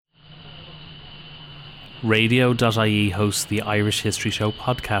Radio.ie hosts the Irish History Show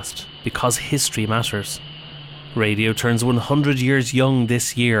podcast because history matters. Radio turns 100 years young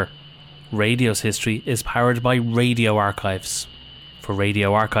this year. Radio's history is powered by Radio Archives. For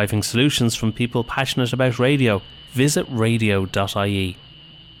radio archiving solutions from people passionate about radio, visit radio.ie.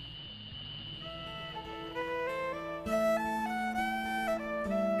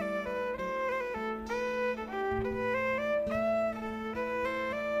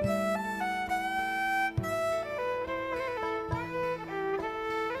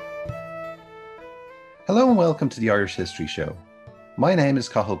 Hello and welcome to the Irish History Show. My name is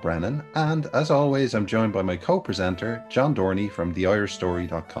Cathal Brennan and as always I'm joined by my co-presenter John Dorney from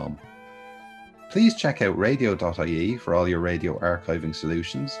theirishstory.com. Please check out radio.ie for all your radio archiving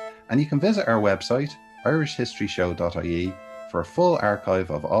solutions, and you can visit our website irishhistoryshow.ie for a full archive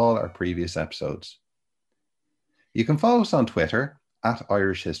of all our previous episodes. You can follow us on Twitter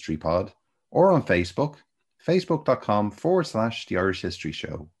 @IrishHistoryPod or on Facebook, facebook.com/The Irish History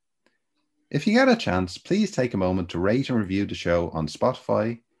Show. If you get a chance, please take a moment to rate and review the show on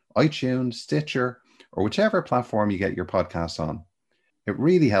Spotify, iTunes, Stitcher, or whichever platform you get your podcasts on. It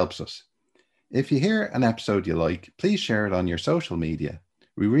really helps us. If you hear an episode you like, please share it on your social media.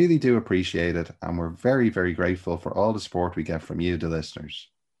 We really do appreciate it, and we're very, very grateful for all the support we get from you, the listeners.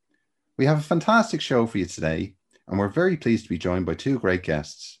 We have a fantastic show for you today, and we're very pleased to be joined by two great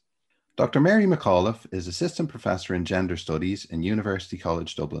guests. Dr. Mary McAuliffe is Assistant Professor in Gender Studies in University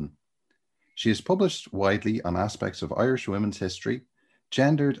College Dublin. She has published widely on aspects of Irish women's history,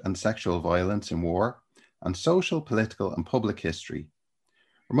 gendered and sexual violence in war, and social, political and public history.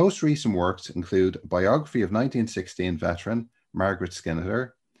 Her most recent works include a biography of 1916 veteran Margaret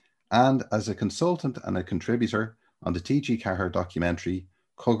Skinner, and as a consultant and a contributor on the T.G. Cahir documentary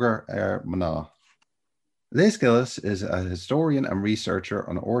Cogar Mná. Liz Gillis is a historian and researcher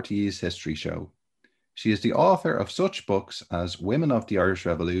on RTÉ's History Show. She is the author of such books as Women of the Irish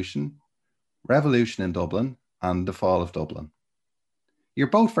Revolution, Revolution in Dublin, and The Fall of Dublin. You're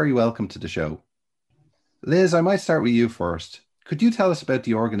both very welcome to the show. Liz, I might start with you first. Could you tell us about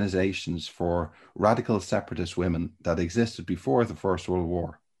the organisations for radical separatist women that existed before the First World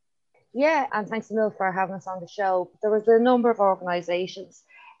War? Yeah, and thanks a million for having us on the show. There was a number of organisations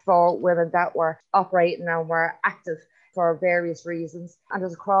for women that were operating and were active for various reasons, and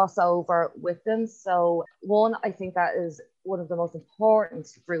there's a crossover with them. So one, I think that is one of the most important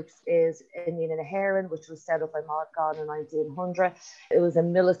groups is Inine na hÉireann, which was set up by Maud Gonne in 1900. It was a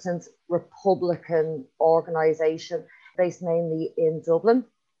militant Republican organisation based mainly in Dublin.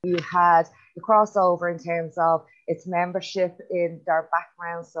 You had the crossover in terms of its membership in their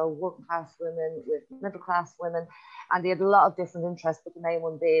background, so working class women with middle class women, and they had a lot of different interests, but the main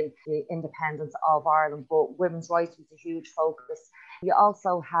one being the independence of Ireland, but women's rights was a huge focus. You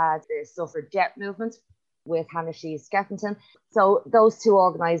also had the suffragette movement with Hannah Sheehy Skeffington. So those two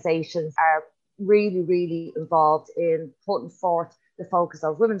organisations are really, really involved in putting forth the focus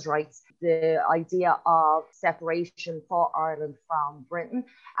of women's rights, the idea of separation for Ireland from Britain.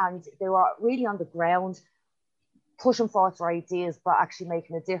 And they were really on the ground pushing forth their ideas, but actually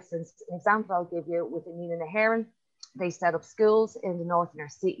making a difference. An example I'll give you with Inine na hÉireann, they set up schools in the northern inner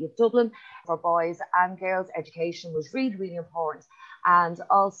city of Dublin for boys and girls. Education was really, really important. And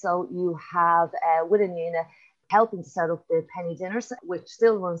also you have with Inine helping to set up the penny dinners, which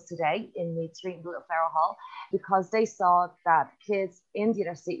still runs today in Meath Street in Little Flower Hall, because they saw that kids in the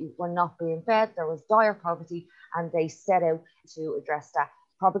inner city were not being fed. There was dire poverty, and they set out to address that.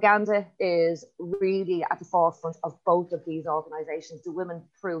 Propaganda is really at the forefront of both of these organisations. The women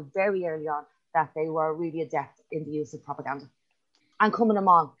proved very early on that they were really adept in the use of propaganda. And Cumann na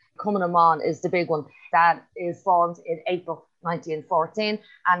mBan is the big one that is formed in April 1914,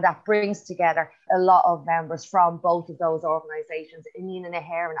 and that brings together a lot of members from both of those organisations. Inine na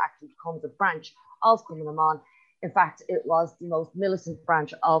hÉireann actually becomes a branch of Cumann na mBan. In fact, it was the most militant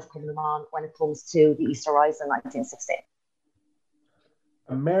branch of Cumann na mBan when it comes to the Easter Rising in 1916.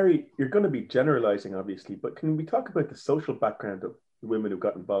 Mary, you're going to be generalising, obviously, but can we talk about the social background of the women who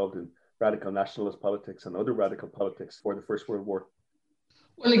got involved in radical nationalist politics and other radical politics for the First World War?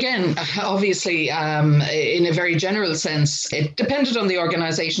 Well, again, obviously, in a very general sense, it depended on the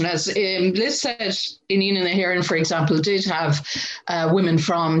organisation. As Liz said, Inine na hÉireann, for example, did have women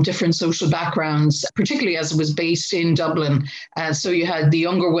from different social backgrounds, particularly as it was based in Dublin. So you had the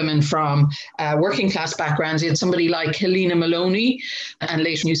younger women from working class backgrounds. You had somebody like Helena Maloney, and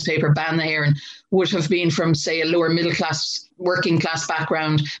later newspaper Ban na hÉireann would have been from, say, a lower middle class working class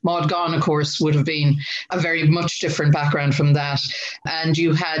background. Maud Gonne, of course, would have been a very much different background from that. And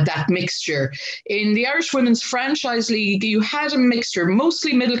you had that mixture. In the Irish Women's Franchise League, you had a mixture,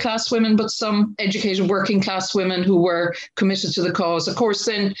 mostly middle class women, but some educated working class women who were committed to the cause. Of course,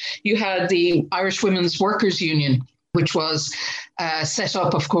 then you had the Irish Women's Workers' Union, which was set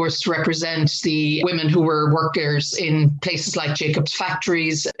up, of course, to represent the women who were workers in places like Jacobs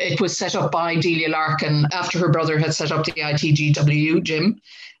factories. It was set up by Delia Larkin after her brother had set up the ITGW gym.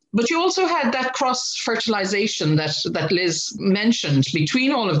 But you also had that cross-fertilization that Liz mentioned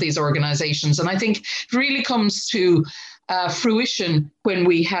between all of these organizations. And I think it really comes to fruition when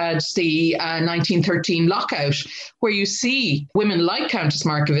we had the 1913 lockout, where you see women like Countess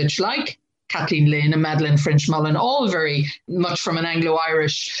Markievicz, like Kathleen Lynn and Madeleine French Mullen, all very much from an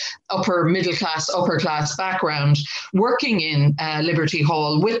Anglo-Irish upper class background, working in Liberty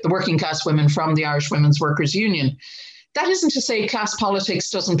Hall with the working class women from the Irish Women's Workers' Union. That isn't to say class politics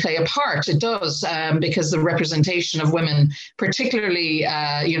doesn't play a part. It does, because the representation of women, particularly,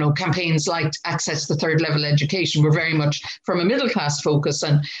 campaigns like Access to Third Level Education, were very much from a middle class focus.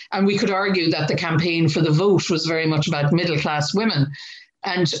 And we could argue that the campaign for the vote was very much about middle class women.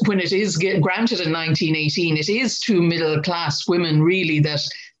 And when it is granted in 1918, it is to middle class women really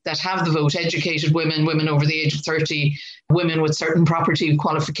that have the vote, educated women, women over the age of 30, women with certain property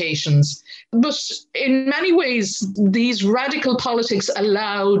qualifications. But in many ways, these radical politics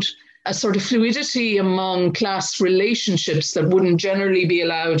allowed a sort of fluidity among class relationships that wouldn't generally be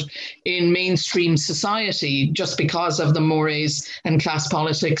allowed in mainstream society just because of the mores and class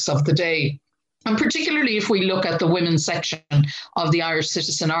politics of the day. And particularly if we look at the women's section of the Irish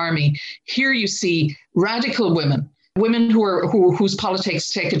Citizen Army, here you see radical women whose politics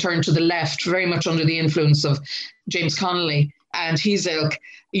take a turn to the left, very much under the influence of James Connolly and his ilk.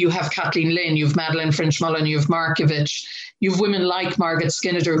 You have Kathleen Lynn, you have Madeleine French Mullen, you have Markievicz, you have women like Margaret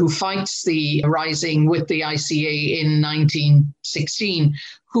Skinnider, who fights the rising with the ICA in 1916,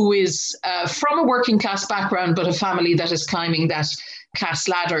 who is from a working class background, but a family that is climbing that class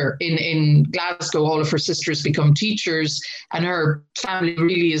ladder in Glasgow. All of her sisters become teachers, and her family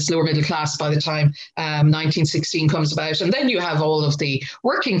really is lower middle class by the time 1916 comes about. And then you have all of the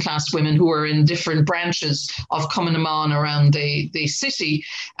working class women who are in different branches of Cumann na mBan around the city,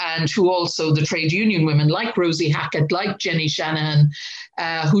 and who also the trade union women like Rosie Hackett, like Jenny Shanahan,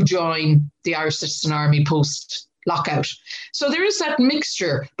 who join the Irish Citizen Army post lockout. So there is that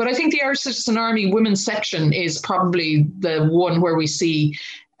mixture, but I think the Irish Citizen Army women's section is probably the one where we see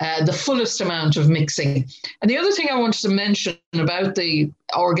the fullest amount of mixing. And the other thing I wanted to mention about the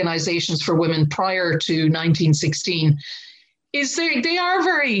organizations for women prior to 1916 is they are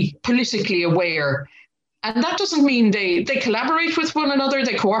very politically aware. And that doesn't mean they collaborate with one another,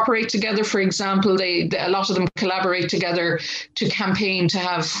 they cooperate together. For example, a lot of them collaborate together to campaign to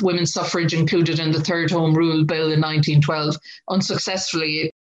have women's suffrage included in the Third Home Rule Bill in 1912,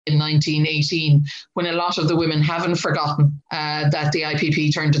 unsuccessfully in 1918, when a lot of the women haven't forgotten that the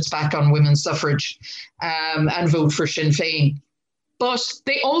IPP turned its back on women's suffrage and vote for Sinn Féin. But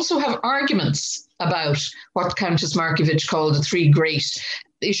they also have arguments about what Countess Markievicz called the three great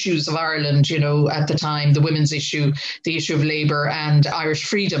issues of Ireland, at the time, the women's issue, the issue of labour and Irish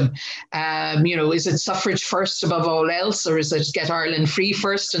freedom. Is it suffrage first above all else, or is it get Ireland free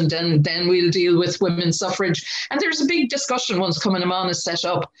first and then we'll deal with women's suffrage? And there's a big discussion once Cumann na mBan is set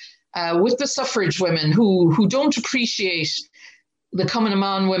up with the suffrage women who don't appreciate the Cumann na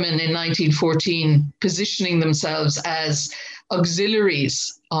mBan women in 1914 positioning themselves as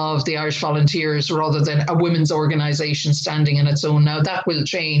auxiliaries of the Irish Volunteers rather than a women's organisation standing on its own. Now, that will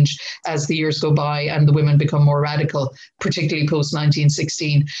change as the years go by and the women become more radical, particularly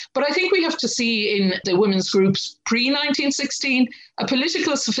post-1916. But I think we have to see in the women's groups pre-1916 a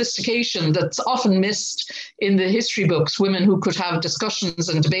political sophistication that's often missed in the history books, women who could have discussions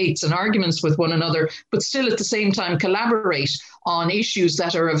and debates and arguments with one another, but still at the same time collaborate on issues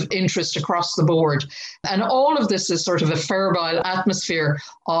that are of interest across the board. And all of this is sort of a febrile atmosphere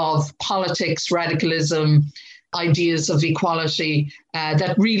of politics, radicalism, ideas of equality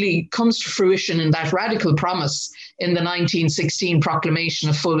that really comes to fruition in that radical promise in the 1916 proclamation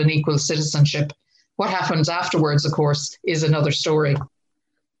of full and equal citizenship. What happens afterwards, of course, is another story.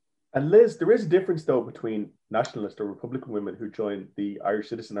 And Liz, there is a difference, though, between nationalist or Republican women who joined the Irish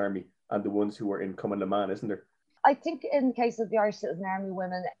Citizen Army and the ones who were in Cumann na mBan, isn't there? I think in the case of the Irish Citizen Army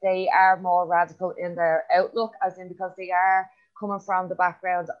women, they are more radical in their outlook, as in because they are coming from the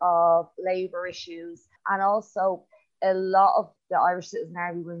background of labour issues. And also a lot of the Irish Citizen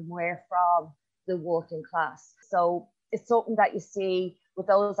Army women were from the working class. So it's something that you see with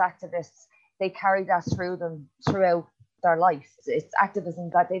those activists, they carry that throughout their life. It's activism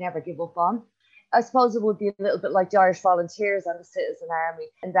that they never give up on. I suppose it would be a little bit like the Irish Volunteers and the Citizen Army,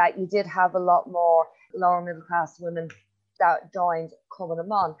 in that you did have a lot more lower middle class women that joined Cumann na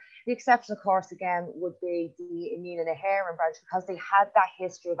mBan. The exception, of course, again, would be the Inine na hÉireann branch, because they had that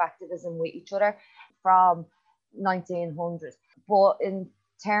history of activism with each other from 1900. But in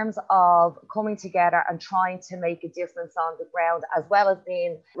terms of coming together and trying to make a difference on the ground, as well as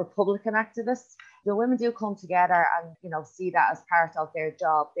being Republican activists, the women do come together and, you know, see that as part of their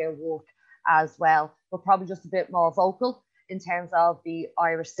job, their work as well. But probably just a bit more vocal in terms of the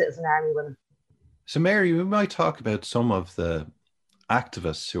Irish Citizen Army women. So, Mary, we might talk about some of the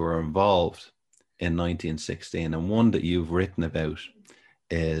activists who were involved in 1916, and one that you've written about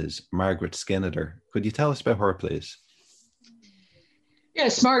is Margaret Skinnider. Could you tell us about her, please?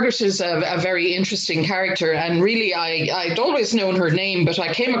 Yes, Margaret is a very interesting character, and really I'd always known her name, but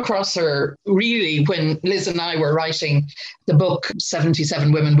I came across her really when Liz and I were writing the book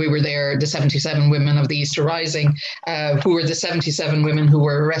 77 Women. We were there, the 77 women of the Easter Rising, who were the 77 women who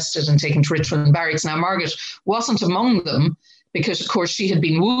were arrested and taken to Richmond Barracks. Now, Margaret wasn't among them because, of course, she had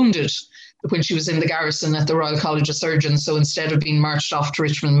been wounded when she was in the garrison at the Royal College of Surgeons. So instead of being marched off to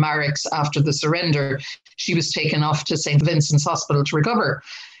Richmond Barracks after the surrender, she was taken off to St. Vincent's Hospital to recover.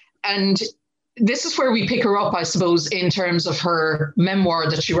 And this is where we pick her up, I suppose, in terms of her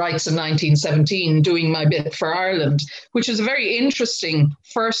memoir that she writes in 1917, Doing My Bit for Ireland, which is a very interesting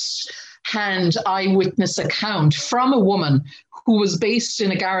first-hand eyewitness account from a woman who was based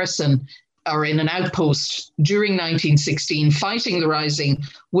in a garrison or in an outpost during 1916, fighting the Rising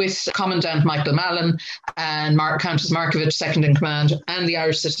with Commandant Michael Mallon and Countess Markievicz, second in command, and the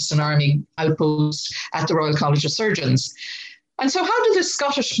Irish Citizen Army outpost at the Royal College of Surgeons. And so how did this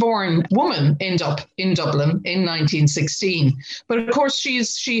Scottish-born woman end up in Dublin in 1916? But of course,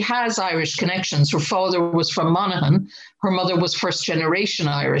 she has Irish connections. Her father was from Monaghan. Her mother was first-generation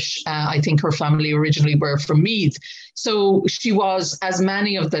Irish. I think her family originally were from Meath. So she was, as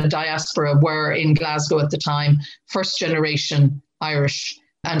many of the diaspora were in Glasgow at the time, first-generation Irish,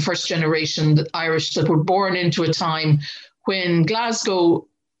 and first-generation Irish that were born into a time when Glasgow,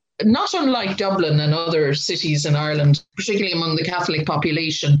 not unlike Dublin and other cities in Ireland, particularly among the Catholic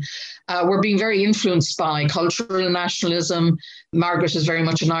population, were being very influenced by cultural nationalism. Margaret is very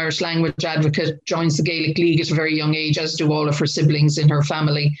much an Irish language advocate, joins the Gaelic League at a very young age, as do all of her siblings in her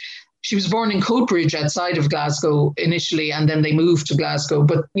family. She was born in Coatbridge outside of Glasgow initially, and then they moved to Glasgow.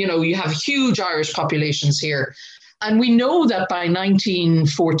 But, you know, you have huge Irish populations here. And we know that by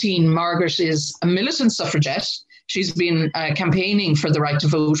 1914, Margaret is a militant suffragette. She's been campaigning for the right to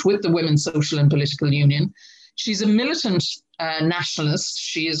vote with the Women's Social and Political Union. She's a militant nationalist.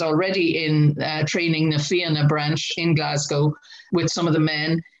 She is already in training the Fianna branch in Glasgow with some of the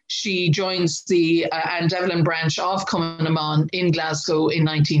men. She joins the Anne Devlin branch of Cumann na mBan in Glasgow in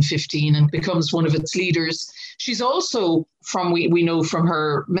 1915 and becomes one of its leaders. She's also, we know from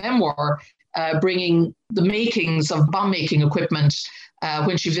her memoir, bringing the makings of bomb-making equipment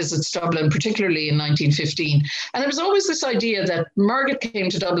when she visits Dublin, particularly in 1915. And there was always this idea that Margaret came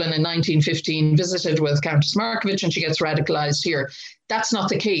to Dublin in 1915, visited with Countess Markievicz, and she gets radicalised here. That's not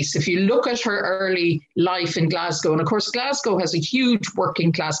the case. If you look at her early life in Glasgow, and of course Glasgow has a huge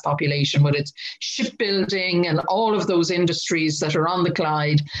working class population with its shipbuilding and all of those industries that are on the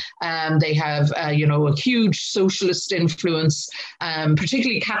Clyde. They have, a huge socialist influence,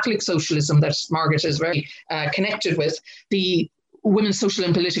 particularly Catholic socialism that Margaret is very connected with. The Women's Social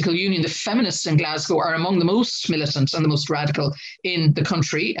and Political Union, the feminists in Glasgow, are among the most militant and the most radical in the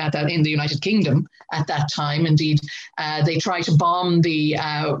country, in the United Kingdom at that time. Indeed, they try to bomb the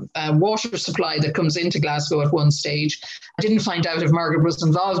water supply that comes into Glasgow at one stage. I didn't find out if Margaret was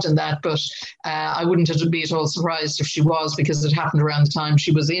involved in that, but I wouldn't be at all surprised if she was, because it happened around the time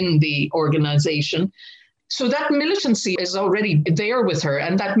she was in the organisation. So that militancy is already there with her,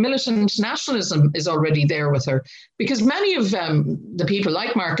 and that militant nationalism is already there with her, because many of the people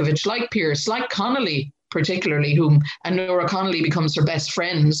like Markievicz, like Pearse, like Connolly particularly, and Nora Connolly becomes her best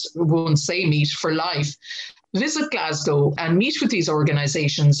friend once they meet for life, visit Glasgow and meet with these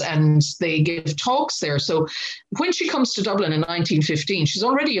organisations, and they give talks there. So when she comes to Dublin in 1915, she's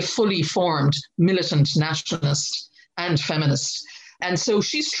already a fully formed militant nationalist and feminist. And so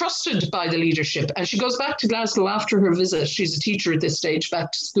she's trusted by the leadership, and she goes back to Glasgow after her visit. She's a teacher at this stage,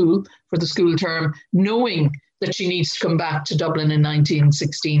 back to school for the school term, knowing that she needs to come back to Dublin in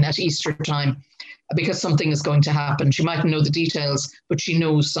 1916 at Easter time, because something is going to happen. She mightn't know the details, but she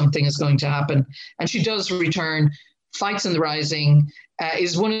knows something is going to happen. And she does return, fights in the Rising,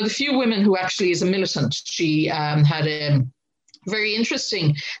 is one of the few women who actually is a militant. She had very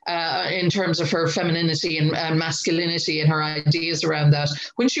interesting in terms of her femininity and masculinity and her ideas around that.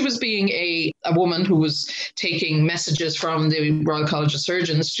 When she was being a woman who was taking messages from the Royal College of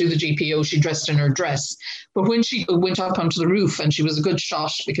Surgeons to the GPO, she dressed in her dress. But when she went up onto the roof, and she was a good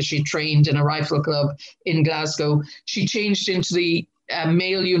shot because she trained in a rifle club in Glasgow, she changed into the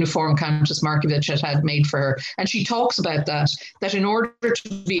male uniform Countess Markievicz had made for her. And she talks about that in order to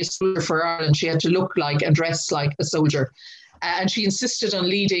be a soldier for Ireland, she had to look like and dress like a soldier. And she insisted on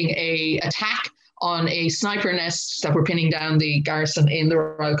leading an attack on a sniper nest that were pinning down the garrison in the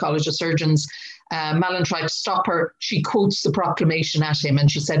Royal College of Surgeons. Mallon tried to stop her. She quotes the proclamation at him,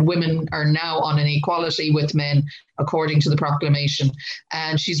 and she said, "Women are now on an equality with men, according to the proclamation."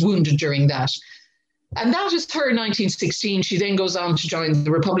 And she's wounded during that. And that is her in 1916. She then goes on to join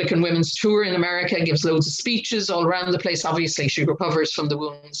the Republican Women's Tour in America, gives loads of speeches all around the place. Obviously, she recovers from the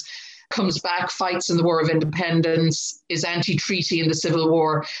wounds, comes back, fights in the War of Independence, is anti-treaty in the Civil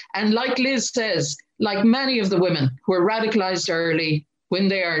War. And like Liz says, like many of the women who are radicalized early, when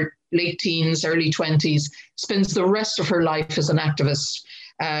they are late teens, early 20s, spends the rest of her life as an activist.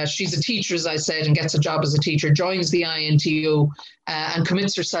 She's a teacher, as I said, and gets a job as a teacher, joins the INTO and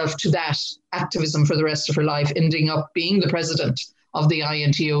commits herself to that activism for the rest of her life, ending up being the president of the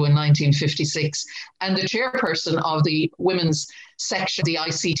INTO in 1956 and the chairperson of the women's section, the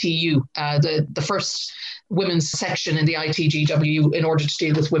ICTU, the first women's section in the ITGW in order to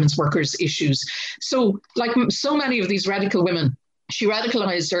deal with women's workers' issues. So like so many of these radical women, she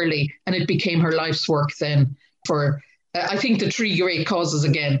radicalized early, and it became her life's work then for I think the three great causes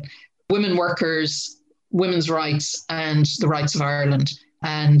again: women workers, women's rights, and the rights of Ireland.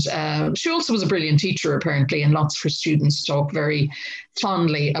 And she also was a brilliant teacher, apparently, and lots of her students talk very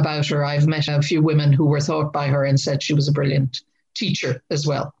fondly about her. I've met a few women who were taught by her and said she was a brilliant teacher as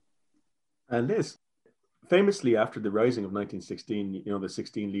well. And Liz, famously after the Rising of 1916, the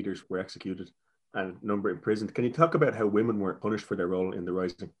 16 leaders were executed and a number imprisoned. Can you talk about how women were punished for their role in the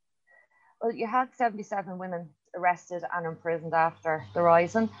Rising? Well, you had 77 women arrested and imprisoned after the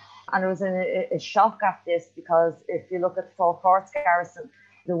Rising. And there was a shock at this, because if you look at Four Courts garrison,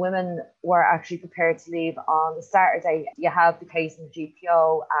 the women were actually prepared to leave on the Saturday. You have the case in the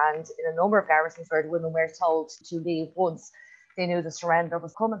GPO and in a number of garrisons where the women were told to leave once they knew the surrender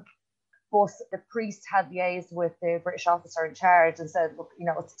was coming. But the priest had liaised with the British officer in charge and said, look,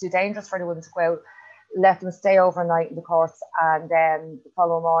 it's too dangerous for the women to go out. Let them stay overnight in the courts, and then the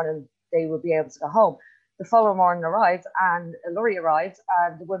following morning they will be able to go home. The following morning arrived, and a lorry arrived,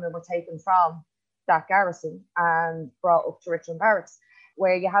 and the women were taken from that garrison and brought up to Richmond Barracks.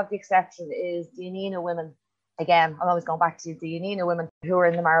 Where you have the exception is the Yanina women. Again, I'm always going back to the Yanina women who are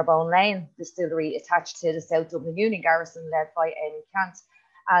in the Marrowbone Lane distillery attached to the South Dublin Union garrison led by Amy Cant.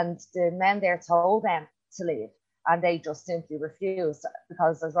 And the men there told them to leave, and they just simply refused,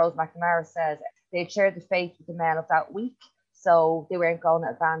 because, as Rose McNamara says, they had shared the fate with the men of that week, so they weren't going to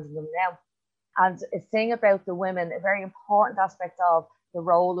abandon them now. And a thing about the women, a very important aspect of the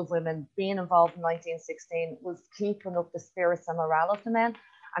role of women being involved in 1916 was keeping up the spirits and morale of the men.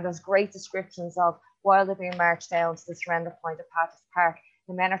 And there's great descriptions of, while they're being marched down to the surrender point at Patrick's Park,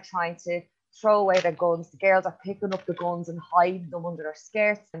 the men are trying to throw away their guns. The girls are picking up the guns and hiding them under their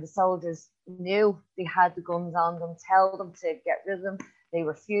skirts. And the soldiers knew they had the guns on them, tell them to get rid of them. They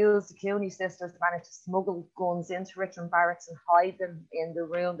refused. The Cooney sisters managed to smuggle guns into Richmond Barracks and hide them in the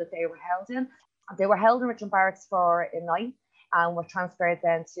room that they were held in. They were held in Richmond Barracks for a night and were transferred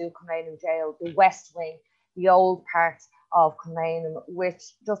then to Kilmainham Jail, the West Wing, the old part of Kilmainham, which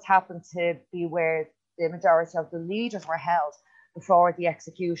just happened to be where the majority of the leaders were held before the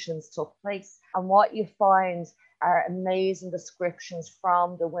executions took place. And what you find are amazing descriptions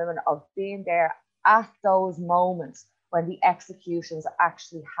from the women of being there at those moments when the executions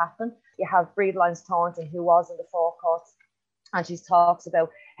actually happen. You have Breed Lyons Thornton, who was in the Four Courts, and she talks about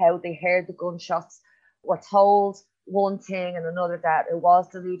how they heard the gunshots, were told one thing and another, that it was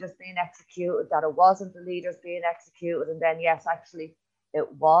the leaders being executed, that it wasn't the leaders being executed, and then yes, actually it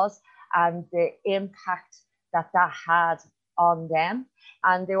was, and the impact that had on them.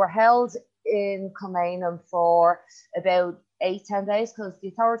 And they were held in Kilmainham for about 8-10 days, because the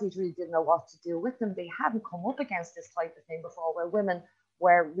authorities really didn't know what to do with them. They hadn't come up against this type of thing before, where women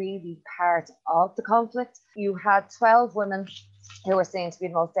were really part of the conflict. You had 12 women who were seen to be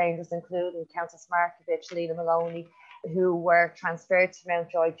the most dangerous, including Countess Markievicz, Lena Maloney, who were transferred to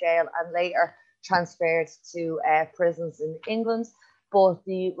Mountjoy Jail and later transferred to prisons in England. But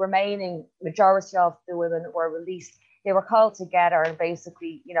the remaining majority of the women were released. They were called together and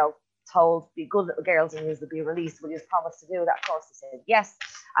basically, told, be good little girls and you will be released. Will you promise to do that? Of course, they said yes.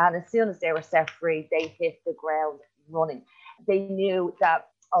 And as soon as they were set free, they hit the ground running. they knew that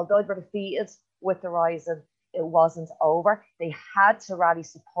although they were defeated with the Rising, it wasn't over. They had to rally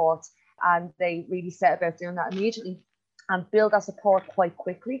support, and they really set about doing that immediately and build that support quite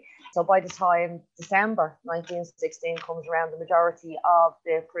quickly. So by the time December 1916 comes around, the majority of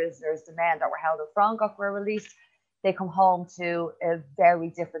the prisoners, the men that were held in Frongoch, were released. They come home to a very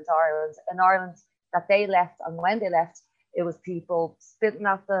different Ireland, an Ireland that they left, and when they left, it was people spitting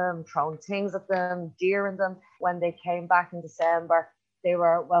at them, throwing things at them, jeering them. When they came back in December, they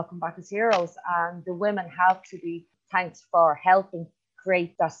were welcomed back as heroes, and the women have to be thanked for helping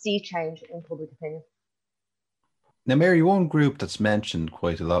create that sea change in public opinion. Now, Mary, one group that's mentioned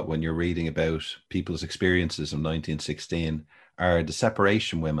quite a lot when you're reading about people's experiences in 1916 are the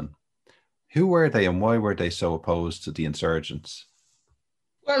separation women. Who were they and why were they so opposed to the insurgents?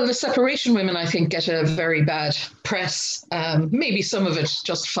 Well, the separation women, I think, get a very bad press. Maybe some of it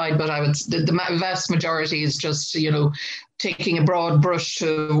justified, but the vast majority is just, taking a broad brush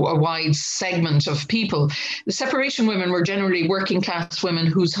to a wide segment of people. The separation women were generally working class women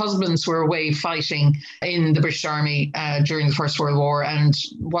whose husbands were away fighting in the British Army during the First World War, and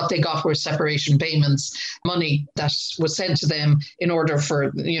what they got were separation payments, money that was sent to them in order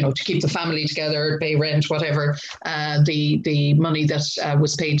for, to keep the family together, pay rent, whatever. The money that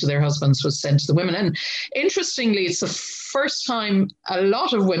was paid to their husbands was sent to the women. And interestingly, it's the first time a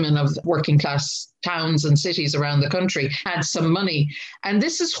lot of women of working class towns and cities around the country had some money. And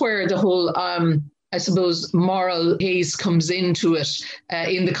this is where the whole, moral haze comes into it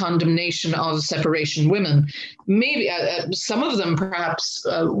in the condemnation of separation women. Maybe some of them perhaps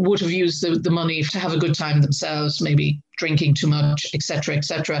would have used the money to have a good time themselves, maybe drinking too much, etc.,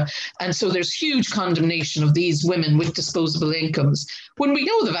 etc. And so there's huge condemnation of these women with disposable incomes, when we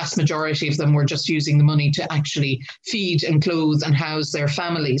know the vast majority of them were just using the money to actually feed and clothe and house their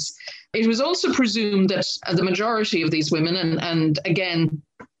families. It was also presumed that the majority of these women, and again,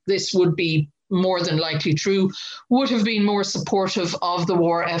 this would be more than likely true, would have been more supportive of the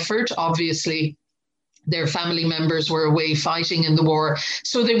war effort. Obviously, their family members were away fighting in the war,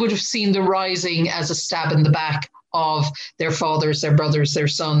 so they would have seen the Rising as a stab in the back of their fathers, their brothers, their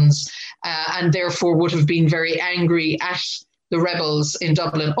sons, and therefore would have been very angry at the rebels in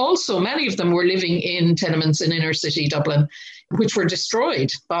Dublin. Also, many of them were living in tenements in inner city Dublin, which were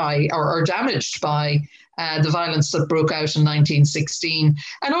destroyed by or damaged by the violence that broke out in 1916,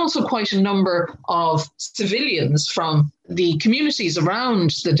 and also quite a number of civilians from the communities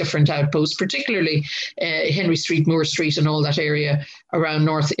around the different outposts, particularly Henry Street, Moore Street, and all that area around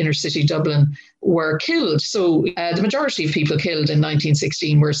North Inner City Dublin, were killed. So the majority of people killed in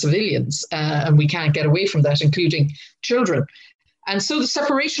 1916 were civilians, and we can't get away from that, including children. And so the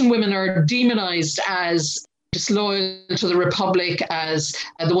separation women are demonized as disloyal to the Republic, as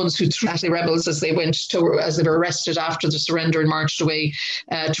the ones who threw at the rebels as they were arrested after the surrender and marched away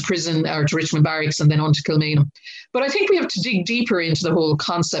to prison or to Richmond Barracks and then on to Kilmainham. But I think we have to dig deeper into the whole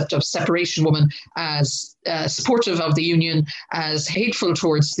concept of separation woman as supportive of the Union, as hateful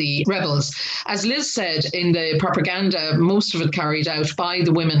towards the rebels. As Liz said, in the propaganda, most of it carried out by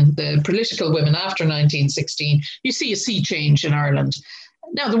the women, the political women after 1916, you see a sea change in Ireland.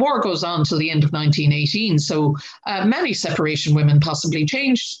 Now, the war goes on till the end of 1918, so many separation women possibly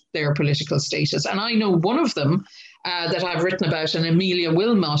changed their political status. And I know one of them that I've written about, an Amelia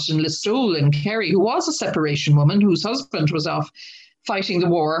Wilmot in Listowel in Kerry, who was a separation woman, whose husband was off fighting the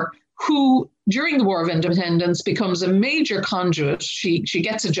war, who, during the War of Independence, becomes a major conduit. She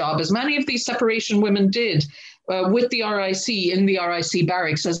gets a job, as many of these separation women did, with the RIC, in the RIC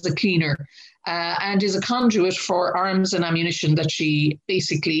barracks as a cleaner. And is a conduit for arms and ammunition that she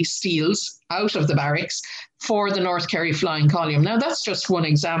basically steals out of the barracks for the North Kerry Flying Column. Now, that's just one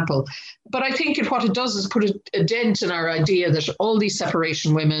example. But I think what it does is put a dent in our idea that all these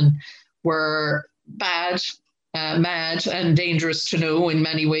separation women were bad, mad, and dangerous to know in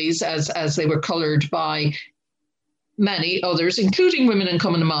many ways, as they were coloured by many others, including women in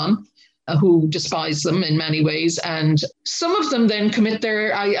Cumann who despise them in many ways. And some of them then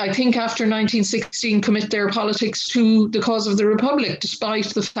I think after 1916, commit their politics to the cause of the Republic, despite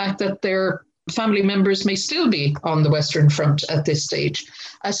the fact that their family members may still be on the Western Front at this stage.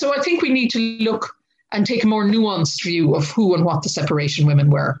 So I think we need to look and take a more nuanced view of who and what the separation women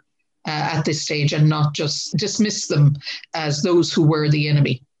were at this stage, and not just dismiss them as those who were the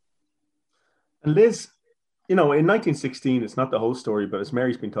enemy. And Liz, in 1916, it's not the whole story, but as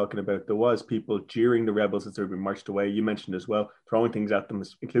Mary's been talking about, there was people jeering the rebels as they were being marched away. You mentioned as well, throwing things at them,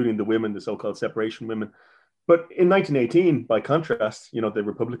 including the women, the so-called separation women. But in 1918, by contrast, the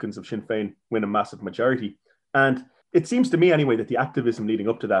Republicans of Sinn Féin win a massive majority. And it seems to me anyway that the activism leading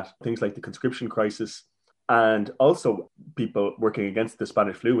up to that, things like the conscription crisis, and also people working against the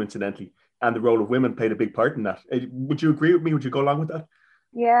Spanish flu, incidentally, and the role of women played a big part in that. Would you agree with me? Would you go along with that?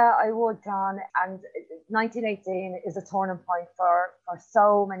 Yeah, I would, John. And 1918 is a turning point for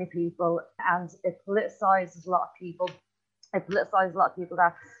so many people, and it politicizes a lot of people. It politicizes a lot of people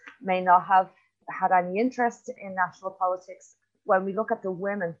that may not have had any interest in national politics. When we look at the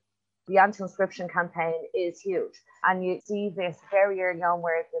women, the anti-conscription campaign is huge. And you see this very early on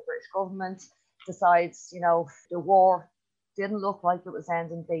where the British government decides, the war didn't look like it was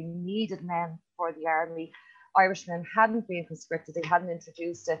ending. They needed men for the army. Irishmen hadn't been conscripted. They hadn't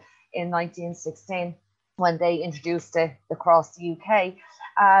introduced it in 1916 when they introduced it across the UK.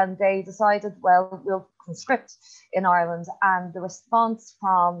 And they decided, well, we'll conscript in Ireland. And the response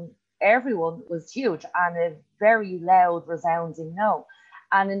from everyone was huge and a very loud, resounding no.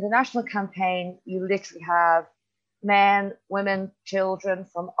 And in the national campaign, you literally have men, women, children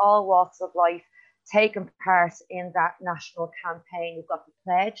from all walks of life taking part in that national campaign. You've got the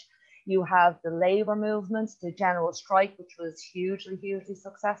pledge. You have the labour movement, the general strike, which was hugely, hugely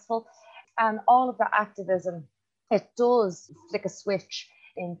successful. And all of that activism, it does flick a switch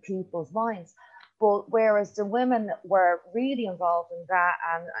in people's minds. But whereas the women were really involved in that,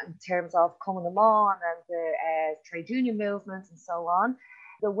 and in terms of Cumann na mBan and the trade union movement and so on,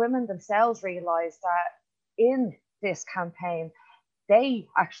 the women themselves realised that in this campaign, they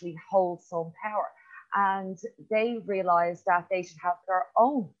actually hold some power. And they realised that they should have their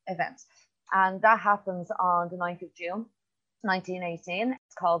own event. And that happens on the 9th of June, 1918.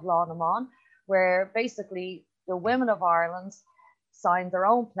 It's called Lá na mBan, where basically the women of Ireland signed their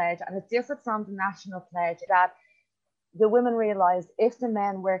own pledge. And it differed from the national pledge that the women realised if the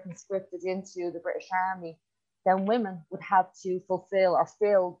men were conscripted into the British Army, then women would have to fulfil or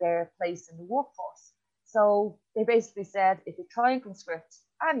fill their place in the workforce. So they basically said, if you try and conscript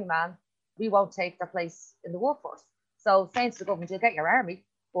any man, we won't take their place in the workforce. So saying to the government, you'll get your army,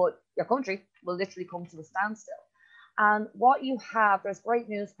 but your country will literally come to a standstill. And what you have, there's great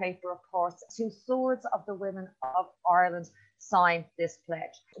newspaper reports, 2/3 of the women of Ireland signed this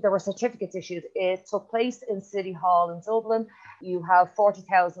pledge. There were certificates issued. It took place in City Hall in Dublin. You have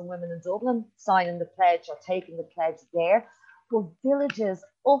 40,000 women in Dublin signing the pledge or taking the pledge there. But villages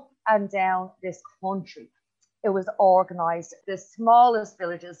up and down this country, it was organised. The smallest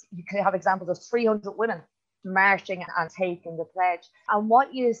villages, you can have examples of 300 women marching and taking the pledge. And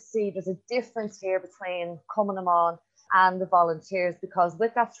what you see, there's a difference here between Cumann na mBan and the volunteers, because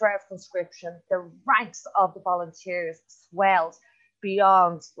with that threat of conscription, the ranks of the volunteers swelled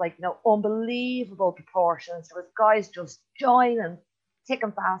beyond unbelievable proportions. There was guys just joining,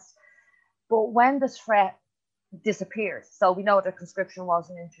 ticking fast. But when the threat disappeared, so we know that conscription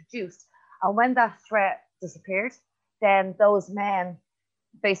wasn't introduced, and when that threat disappeared, then those men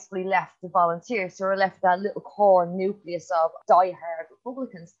basically left the volunteers, so were left that little core nucleus of die-hard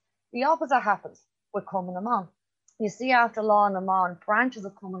Republicans. The opposite happened with Cumann na mBan. You see after Lá na mBan, branches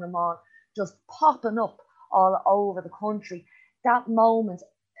of Cumann na mBan just popping up all over the country. That moment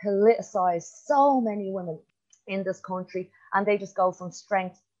politicised so many women in this country, and they just go from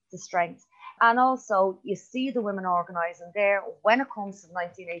strength to strength. And also, you see the women organising there. When it comes to the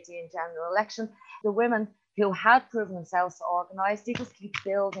 1918 general election, the women who had proven themselves to organise, they just keep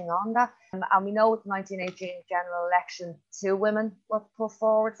building on that. And we know with the 1918 general election, 2 women were put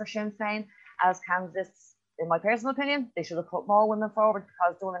forward for Sinn Féin as candidates. In my personal opinion, they should have put more women forward,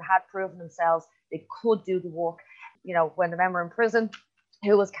 because the women had proven themselves they could do the work. When the men were in prison,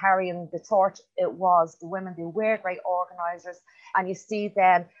 who was carrying the torch? It was the women. They were great organisers. And you see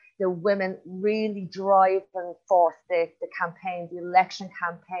then the women really driving forth the campaign, the election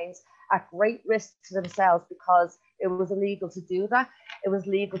campaigns, at great risk to themselves, because it was illegal to do that. It was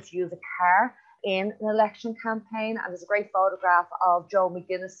legal to use a car in an election campaign. And there's a great photograph of Joe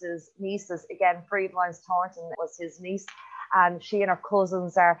McGuinness's nieces. Again, Friedlines Thornton was his niece, and she and her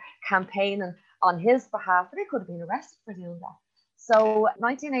cousins are campaigning on his behalf, but they could have been arrested for doing that. So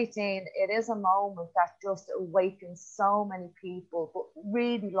 1918, it is a moment that just awakens so many people, but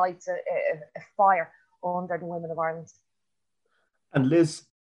really lights a fire under the women of Ireland. And Liz,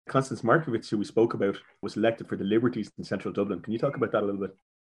 Constance Markievicz, who we spoke about, was elected for the Liberties in central Dublin. Can you talk about that a little bit?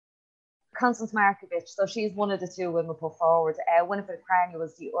 Constance Markievicz, so she's one of the 2 women put forward. Winifred Carney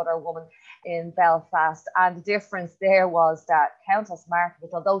was the other woman in Belfast. And the difference there was that Countess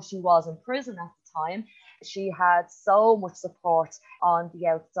Markievicz, although she was in prison at the time, she had so much support on the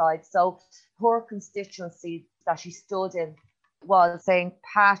outside. So her constituency that she stood in was St.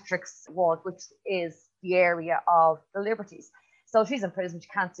 Patrick's Ward, which is the area of the Liberties. So she's in prison, she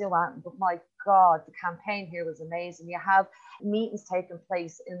can't do anything, but my God, the campaign here was amazing. You have meetings taking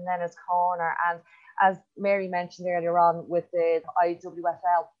place in Leonard's Corner, and as Mary mentioned earlier on with the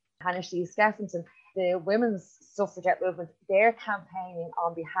IWFL, Hannah-She Skeffington, the women's suffragette movement, they're campaigning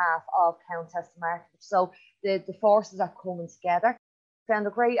on behalf of Countess Markievicz. So the forces are coming together. I found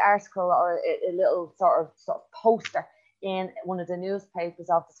a great article or a little sort of poster in one of the newspapers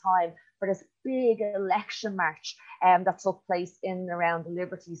of the time for this big election march that took place in and around the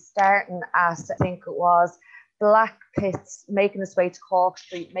Liberties, starting at, I think it was Blackpits, making its way to Cork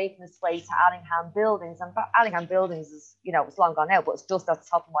Street, making its way to Allingham Buildings. And Allingham Buildings is, it's long gone now, but it's just at the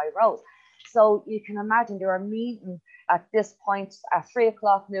top of my road. So you can imagine they were meeting at this point at 3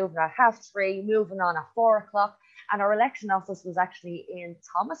 o'clock, moving at 3:30, moving on at 4 o'clock. And our election office was actually in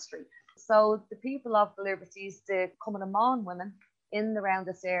Thomas Street. So the people of the Liberties, the Cumann na mBan women in and around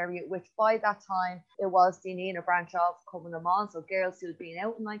this area, which by that time it was the Nina branch of Cumann na mBan, so girls who had been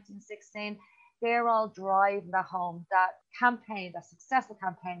out in 1916, they're all driving that home. That campaign, that successful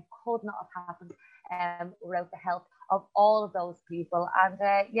campaign, could not have happened without the help of all of those people. And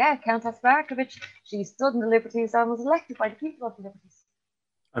Countess Markievicz, she stood in the Liberties and was elected by the people of the Liberties.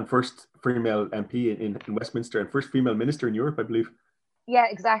 And first female MP in Westminster, and first female minister in Europe, I believe. Yeah,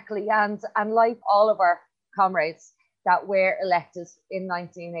 exactly. And like all of our comrades that were elected in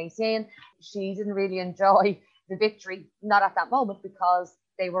 1918, she didn't really enjoy the victory, not at that moment, because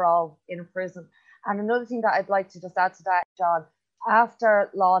they were all in prison. And another thing that I'd like to just add to that, John, after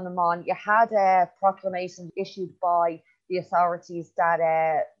Lá na mBan, you had a proclamation issued by the authorities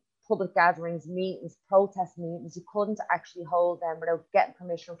that public gatherings, meetings, protest meetings, you couldn't actually hold them without getting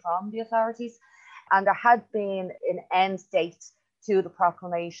permission from the authorities. And there had been an end date to the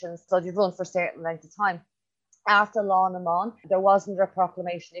proclamations, so they'd run for a certain length of time. After Lá na mBan, there wasn't a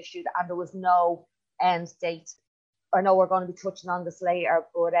proclamation issued and there was no end date. I know we're going to be touching on this later,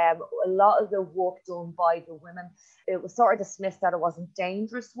 but a lot of the work done by the women, it was sort of dismissed that it wasn't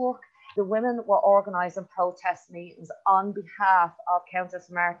dangerous work. The women were organising protest meetings on behalf of Countess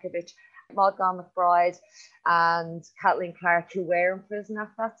Markievicz, Maud Gonne McBride and Kathleen Clark, who were in prison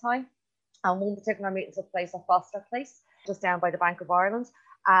at that time. And one particular meeting took place at Foster Place, just down by the Bank of Ireland.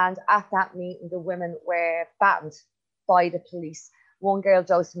 And at that meeting, the women were battened by the police. One girl,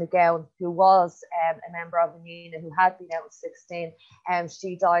 Josie McGowan, who was a member of the Nina, who had been out at 16,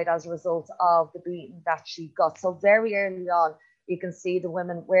 she died as a result of the beating that she got. So very early on, you can see the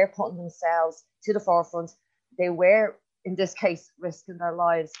women were putting themselves to the forefront. They were, in this case, risking their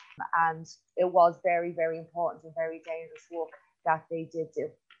lives. And it was very, very important and very dangerous work that they did do.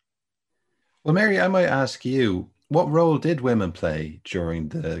 Well, Mary, I might ask you, what role did women play during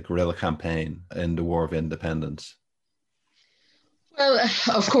the guerrilla campaign in the War of Independence? Well,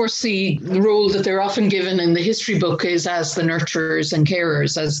 of course, the role that they're often given in the history book is as the nurturers and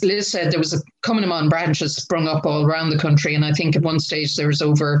carers. As Liz said, there was a Cumann na mBan branches sprung up all around the country. And I think at one stage there's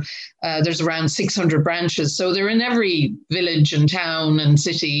around 600 branches. So they're in every village and town and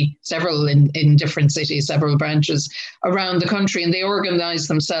city, several in different cities, several branches around the country. And they organise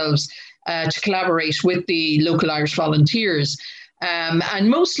themselves to collaborate with the local Irish volunteers. And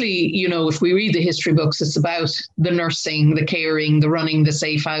mostly, if we read the history books, it's about the nursing, the caring, the running the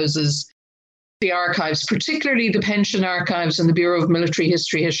safe houses. The archives, particularly the pension archives and the Bureau of Military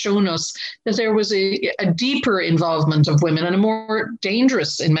History, has shown us that there was a deeper involvement of women and a more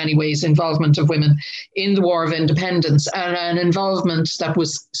dangerous, in many ways, involvement of women in the War of Independence, and an involvement that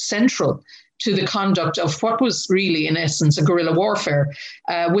was central to the conduct of what was really, in essence, a guerrilla warfare.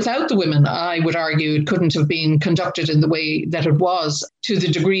 Without the women, I would argue it couldn't have been conducted in the way that it was, to the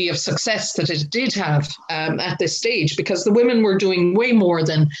degree of success that it did have at this stage, because the women were doing way more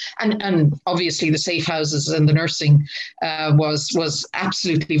than, and obviously the safe houses and the nursing was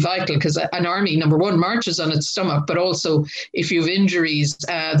absolutely vital, because an army, number one, marches on its stomach, but also if you have injuries,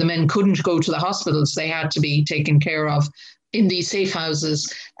 the men couldn't go to the hospitals. They had to be taken care of in these safe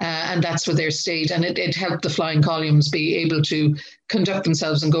houses, and that's where they stayed. And it helped the flying columns be able to conduct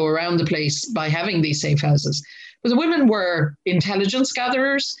themselves and go around the place by having these safe houses. But the women were intelligence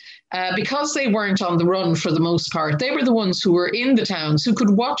gatherers, because they weren't on the run for the most part. They were the ones who were in the towns, who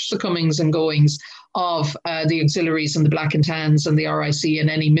could watch the comings and goings of the auxiliaries and the Black and Tans and the RIC and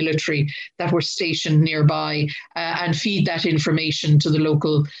any military that were stationed nearby, and feed that information to the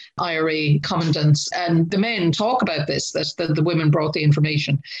local IRA commandants. And the men talk about this, that the women brought the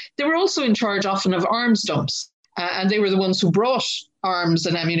information. They were also in charge often of arms dumps, and they were the ones who brought arms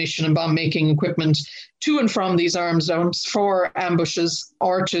and ammunition and bomb-making equipment to and from these arms dumps for ambushes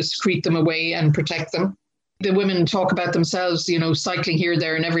or to secrete them away and protect them. The women talk about themselves, cycling here,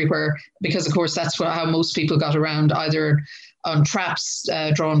 there and everywhere, because of course that's how most people got around, either on traps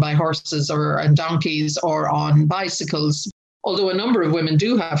drawn by horses or on donkeys or on bicycles. although a number of women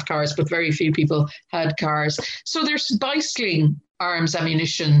do have cars, but very few people had cars. So there's bicycling, arms,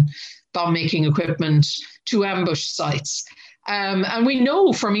 ammunition, bomb-making equipment to ambush sites. And we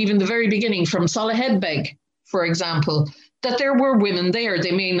know from even the very beginning, from Soloheadbeg, for example, that there were women there.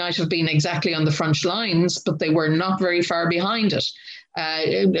 They may not have been exactly on the front lines, but they were not very far behind it.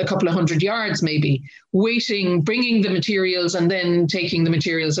 A couple of 100 yards maybe, waiting, bringing the materials and then taking the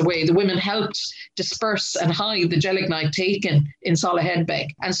materials away. The women helped disperse and hide the gelignite taken in Soloheadbeg.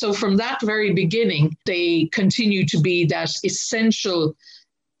 And so from that very beginning, they continue to be that essential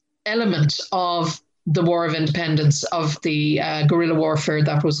element of the War of Independence, of the guerrilla warfare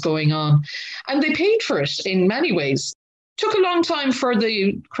that was going on. And they paid for it in many ways. Took a long time for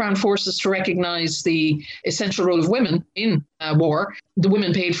the Crown Forces to recognise the essential role of women in war. The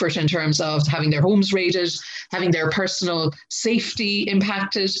women paid for it in terms of having their homes raided, having their personal safety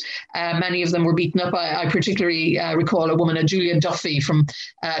impacted. Many of them were beaten up. I particularly recall a woman, Julia Duffy from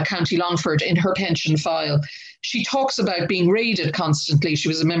County Longford, in her pension file. She talks about being raided constantly. She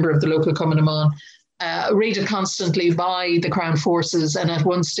was a member of the local Cumann raided constantly by the Crown Forces. And at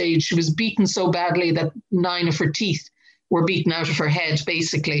one stage, she was beaten so badly that 9 of her teeth were beaten out of her head,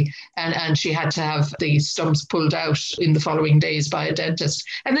 basically, and she had to have the stumps pulled out in the following days by a dentist.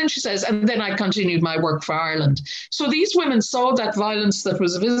 And then she says, and then I continued my work for Ireland. So these women saw that violence that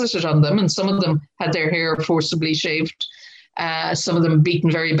was visited on them, and some of them had their hair forcibly shaved, some of them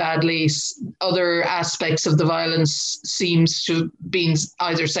beaten very badly. Other aspects of the violence seems to have been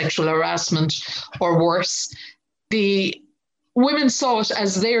either sexual harassment or worse. The women saw it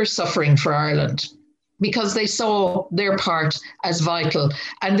as their suffering for Ireland, because they saw their part as vital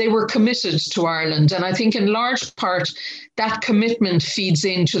and they were committed to Ireland. And I think in large part, that commitment feeds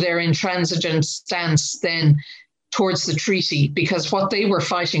into their intransigent stance then towards the treaty, because what they were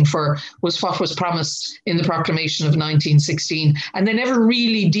fighting for was what was promised in the proclamation of 1916. And they never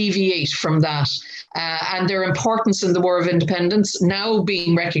really deviate from that. And their importance in the War of Independence, now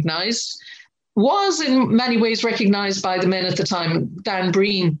being recognised, was in many ways recognised by the men at the time. Dan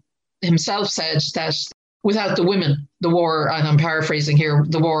Breen himself said that without the women, the war, and I'm paraphrasing here,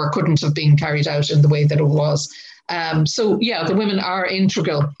 the war couldn't have been carried out in the way that it was. So, yeah, the women are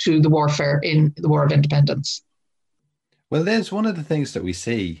integral to the warfare in the War of Independence. Well, there's one of the things that we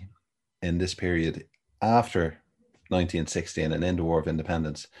see in this period after 1916 and in the War of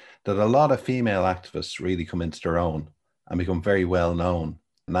Independence, that a lot of female activists really come into their own and become very well known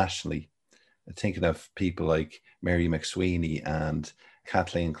nationally. Thinking of people like Mary McSweeney and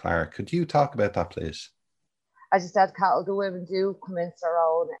Kathleen Clark. Could you talk about that, please? As you said, Cathal, the women do come into their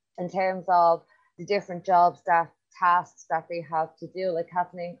own in terms of the different jobs, tasks that they have to do. Like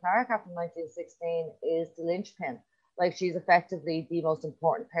Kathleen Clark after 1916 is the linchpin. Like, she's effectively the most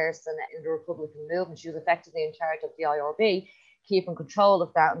important person in the Republican movement. She was effectively in charge of the IRB, keeping control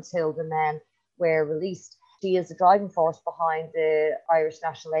of that until the men were released. She is the driving force behind the Irish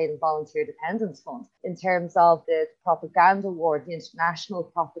National Aid and Volunteer Dependence Fund. In terms of the propaganda war, the international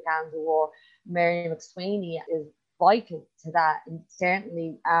propaganda war, Mary McSweeney is vital to that, and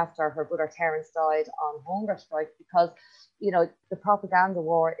certainly after her brother Terence died on hunger strike, because, you know, the propaganda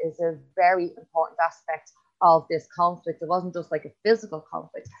war is a very important aspect of this conflict. It wasn't just like a physical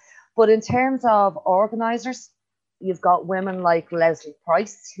conflict. But in terms of organisers, you've got women like Leslie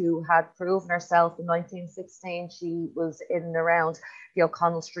Price, who had proven herself in 1916. She was in and around the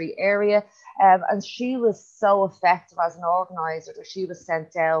O'Connell Street area. And she was so effective as an organiser that she was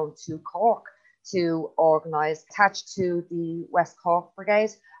sent down to Cork to organise, attached to the West Cork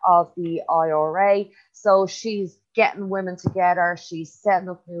Brigade of the IRA. So she's getting women together. She's setting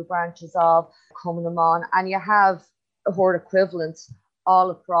up new branches of Cumann, and you have her equivalent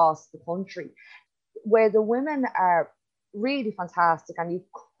all across the country, where the women are really fantastic, and you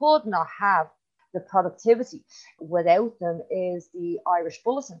could not have the productivity without them, is the Irish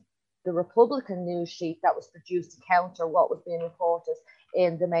Bulletin, the Republican news sheet that was produced to counter what was being reported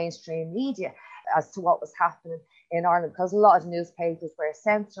in the mainstream media as to what was happening in Ireland, because a lot of newspapers were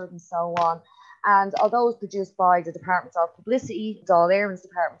censored and so on. And although it was produced by the Department of Publicity, Dáil Éireann's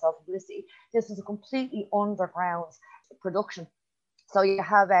Department of Publicity, this was a completely underground production. So you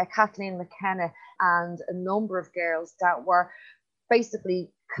have Kathleen McKenna and a number of girls that were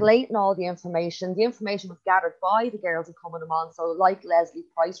basically collating all the information. The information was gathered by the girls in Cumann, so like Leslie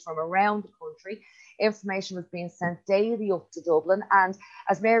Price from around the country. Information was being sent daily up to Dublin. And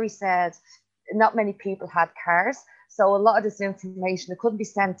as Mary said, not many people had cars. So a lot of this information, it couldn't be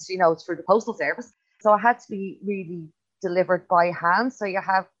sent, you know, through the postal service. So it had to be really delivered by hand. So you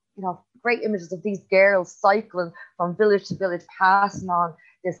have, you know, great images of these girls cycling from village to village, passing on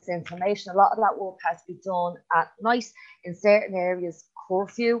this information. A lot of that work has to be done at night. In certain areas,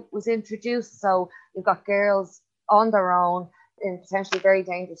 curfew was introduced. So you've got girls on their own in potentially very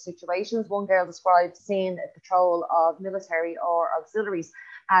dangerous situations. One girl described seeing a patrol of military or auxiliaries,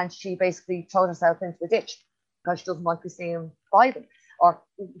 and she basically throws herself into a ditch because she doesn't want to be seen by them, or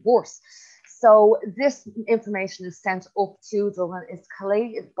worse. So this information is sent up to Dublin. It's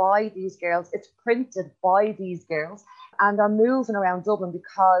collated by these girls. It's printed by these girls. And they're moving around Dublin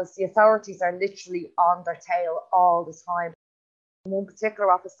because the authorities are literally on their tail all the time. One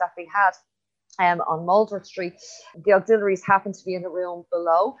particular office that they had on Mulder Street, the auxiliaries happened to be in the room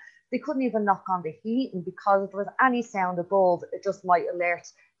below. They couldn't even knock on the heating because if there was any sound above, it just might alert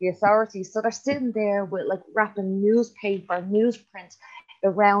the authorities. So they're sitting there with like wrapping newspaper, newsprint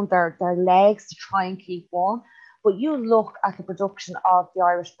around their legs to try and keep warm. But you look at the production of the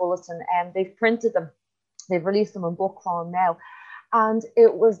Irish Bulletin, and they've printed them. They've released them in book form now. And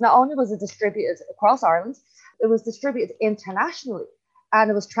it was not only was it distributed across Ireland, it was distributed internationally,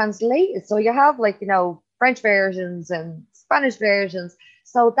 and it was translated. So you have French versions and Spanish versions.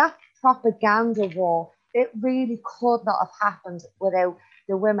 So that propaganda war, it really could not have happened without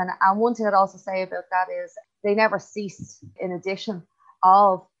the women. And one thing I'd also say about that is they never ceased in edition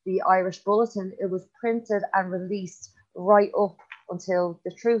of the Irish Bulletin. It was printed and released right up until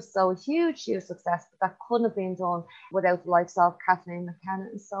the truth. So a huge success, but that couldn't have been done without the likes of Kathleen McKenna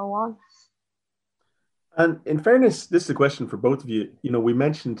and so on. And in fairness, this is a question for both of you. We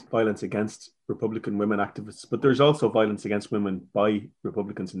mentioned violence against Republican women activists, but there's also violence against women by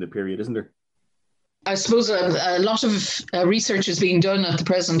Republicans in the period, isn't there? I suppose a lot of research is being done at the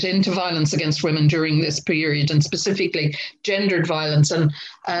present into violence against women during this period, and specifically gendered violence. And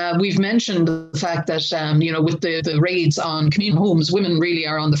we've mentioned the fact that, with the raids on communal homes, women really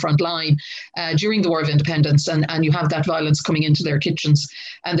are on the front line during the War of Independence. And you have that violence coming into their kitchens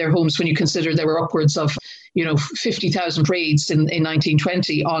and their homes when you consider there were upwards of, 50,000 raids in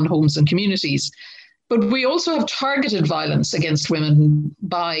 1920 on homes and communities. But we also have targeted violence against women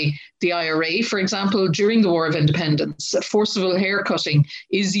by the IRA. For example, during the War of Independence, forcible haircutting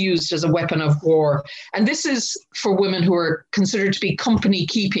is used as a weapon of war. And this is for women who are considered to be company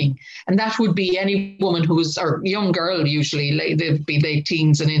keeping. And that would be any woman or young girl, usually, they'd be late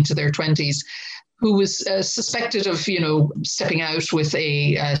teens and into their 20s, who was suspected of, stepping out with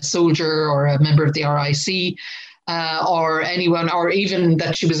a soldier or a member of the RIC. Or anyone, or even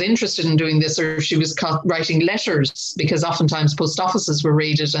that she was interested in doing this, or she was caught writing letters, because oftentimes post offices were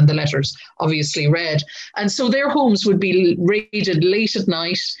raided and the letters obviously read. And so their homes would be raided late at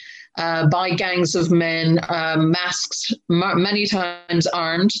night by gangs of men, masked, many times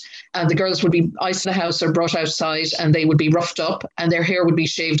armed. The girls would be iced in the house or brought outside, and they would be roughed up and their hair would be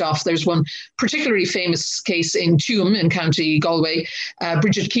shaved off. There's one particularly famous case in Tuam in County Galway,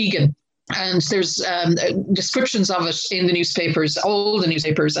 Bridget Keegan. And there's descriptions of it in the newspapers, all the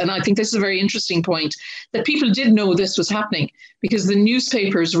newspapers. And I think this is a very interesting point, that people did know this was happening because the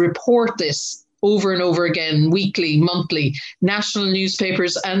newspapers report this over and over again, weekly, monthly, national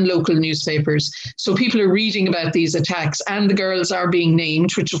newspapers and local newspapers. So people are reading about these attacks, and the girls are being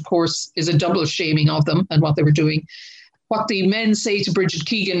named, which of course is a double shaming of them and what they were doing. What the men say to Bridget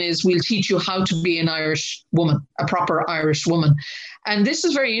Keegan is, we'll teach you how to be an Irish woman, a proper Irish woman. And this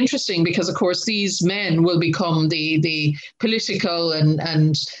is very interesting because, of course, these men will become the political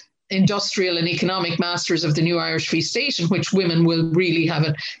and industrial and economic masters of the new Irish Free State, in which women will really have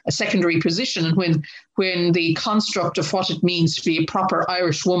a secondary position. And when the construct of what it means to be a proper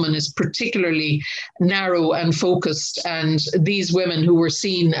Irish woman is particularly narrow and focused, and these women who were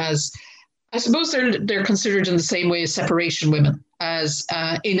seen as, I suppose they're considered in the same way as separation women, as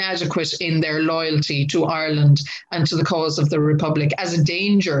inadequate in their loyalty to Ireland and to the cause of the Republic, as a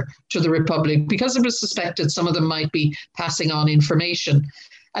danger to the Republic, because it was suspected some of them might be passing on information.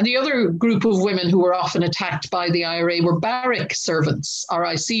 And the other group of women who were often attacked by the IRA were barrack servants,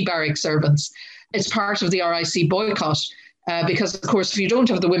 RIC barrack servants. It's part of the RIC boycott. Because, of course, if you don't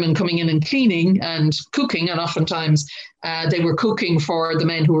have the women coming in and cleaning and cooking, and oftentimes they were cooking for the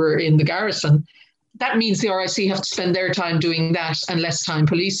men who were in the garrison, that means the RIC have to spend their time doing that and less time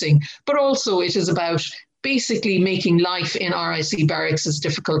policing. But also it is about basically making life in RIC barracks as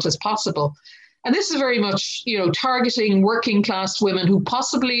difficult as possible. And this is very much, targeting working class women who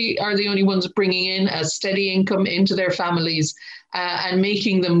possibly are the only ones bringing in a steady income into their families and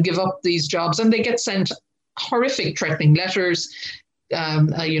making them give up these jobs. And they get sent horrific threatening letters,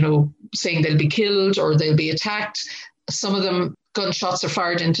 saying they'll be killed or they'll be attacked. Some of them, gunshots are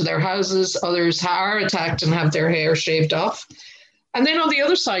fired into their houses. Others are attacked and have their hair shaved off. And then on the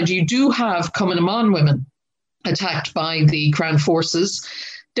other side, you do have Cumann na mBan women attacked by the Crown forces.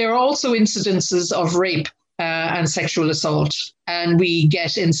 There are also incidences of rape and sexual assault. And we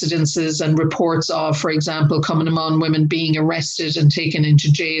get incidences and reports of, for example, Cumann na mBan women being arrested and taken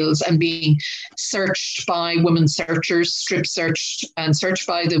into jails and being searched by women searchers, strip searched and searched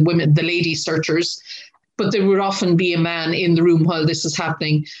by the lady searchers. But there would often be a man in the room while this is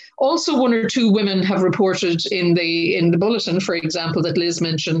happening. Also, one or two women have reported in the bulletin, for example, that Liz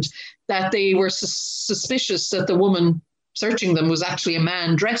mentioned, that they were suspicious that the woman searching them was actually a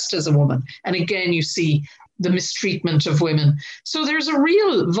man dressed as a woman. And again, you see the mistreatment of women. So there's a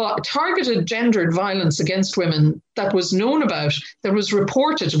real targeted gendered violence against women that was known about, that was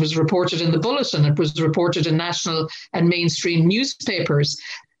reported. It was reported in the bulletin. It was reported in national and mainstream newspapers.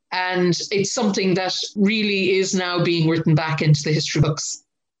 And it's something that really is now being written back into the history books.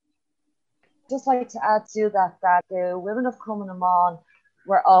 Just like to add to that the women of Cumann na mBan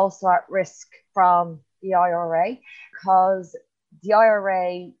were also at risk from the IRA, because the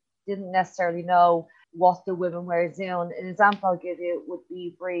IRA didn't necessarily know what the women were doing. An example I'll give you would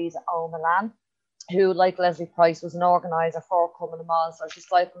be Bríd Ó Micheál, who, like Leslie Price, was an organiser for Cumann na mBan. So she's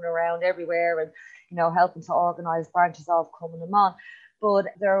cycling around everywhere and, helping to organise branches of Cumann na mBan. But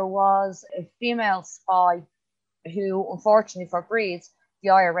there was a female spy who, unfortunately for Bríd, the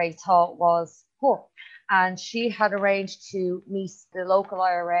IRA thought was poor. And she had arranged to meet the local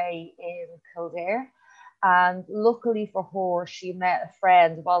IRA in Kildare. And luckily for her, she met a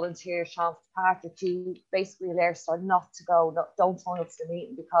friend, volunteer Sean Fitzpatrick, who basically alerted her not to go, don't turn up to the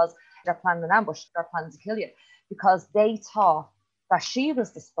meeting because they're planning an ambush, they're planning to kill you, because they thought that she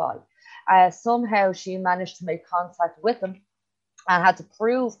was the spy. Somehow she managed to make contact with them and had to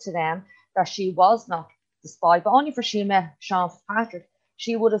prove to them that she was not the spy, but only for she met Sean Fitzpatrick,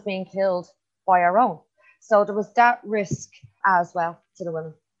 she would have been killed by her own. So there was that risk as well to the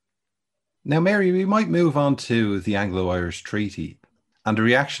women. Now, Mary, we might move on to the Anglo-Irish Treaty and the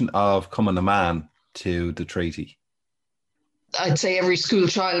reaction of Cumann na mBan to the treaty. I'd say every school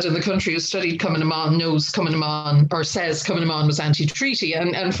child in the country who studied Cumann na mBan knows Cumann na mBan, or says Cumann na mBan was anti-treaty.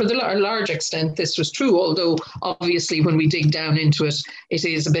 And for the large extent, this was true, although obviously when we dig down into it, it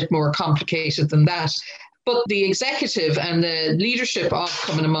is a bit more complicated than that. But the executive and the leadership of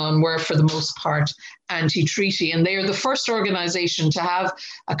Cumann na mBan were, for the most part, anti-treaty. And they are the first organisation to have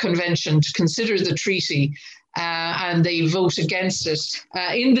a convention to consider the treaty, and they vote against it.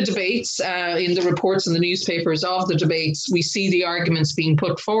 In the debates, in the reports in the newspapers of the debates, we see the arguments being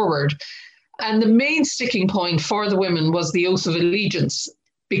put forward. And the main sticking point for the women was the oath of allegiance,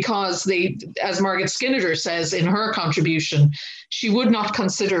 because they, as Margaret Skinner says in her contribution, she would not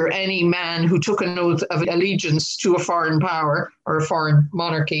consider any man who took an oath of allegiance to a foreign power or a foreign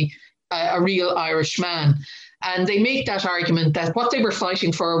monarchy a real Irish man. And they make that argument that what they were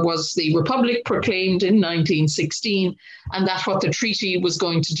fighting for was the Republic proclaimed in 1916, and that what the treaty was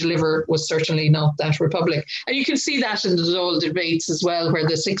going to deliver was certainly not that Republic. And you can see that in the Dáil debates as well, where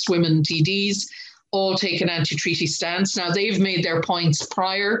the 6 women TDs all take an anti-treaty stance. Now, they've made their points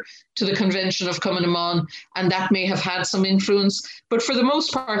prior to the Convention of Cumann na mBan, and that may have had some influence. But for the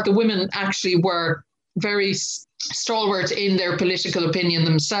most part, the women actually were very stalwart in their political opinion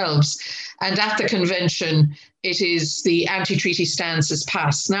themselves. And at the convention, it is the anti-treaty stance is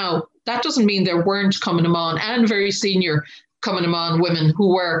passed. Now, that doesn't mean there weren't Cumann na mBan and very senior Cumann na mBan women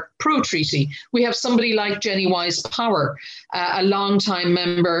who were pro-treaty. We have somebody like Jenny Wise Power, a long-time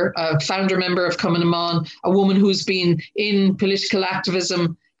member, a founder member of Cumann na mBan, a woman who's been in political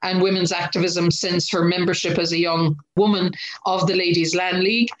activism and women's activism since her membership as a young woman of the Ladies' Land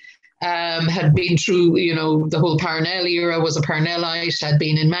League. Had been through, the whole Parnell era, was a Parnellite, had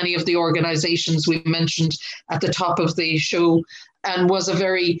been in many of the organizations we mentioned at the top of the show, and was a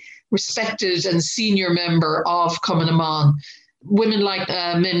very respected and senior member of Cumann na mBan. Women like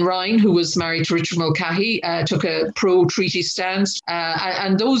Min Ryan, who was married to Richard Mulcahy, took a pro-treaty stance,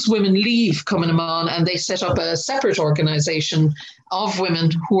 and those women leave Cumann na mBan and they set up a separate organization of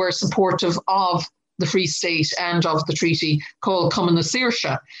women who are supportive of the Free State and of the treaty, called Cumann na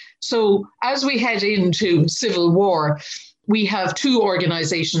Saoirse. So as we head into civil war, we have 2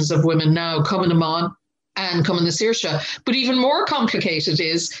 organizations of women now, Cumann na mBan and Cumann na Saoirse. But even more complicated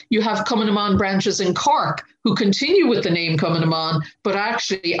is you have Cumann na mBan branches in Cork who continue with the name Cumann na mBan, but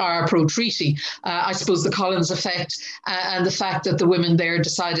actually are pro-treaty. I suppose the Collins effect and the fact that the women there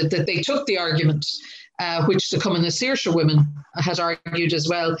decided that they took the argument, which the Cumann na Saoirse women had argued as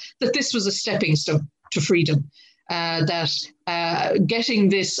well, that this was a stepping stone to freedom. That getting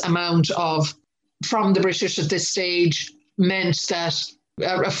this amount from the British at this stage meant that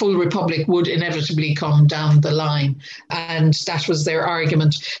a full republic would inevitably come down the line. And that was their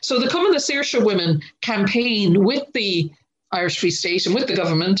argument. So the Cumann na Saoirse women campaigned with the Irish Free State and with the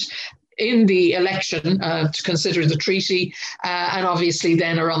government in the election to consider the treaty, and obviously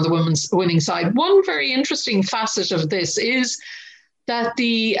then are on the women's winning side. One very interesting facet of this is that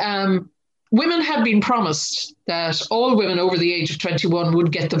the women had been promised that all women over the age of 21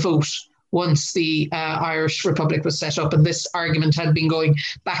 would get the vote once the Irish Republic was set up. And this argument had been going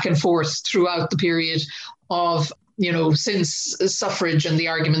back and forth throughout the period of, since suffrage and the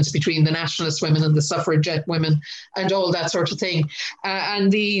arguments between the nationalist women and the suffragette women and all that sort of thing.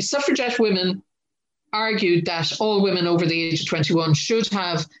 And the suffragette women argued that all women over the age of 21 should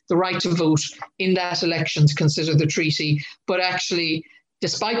have the right to vote in that election to consider the treaty. But actually,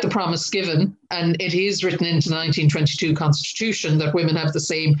 despite the promise given, and it is written into the 1922 Constitution that women have the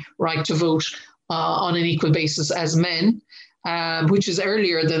same right to vote on an equal basis as men, which is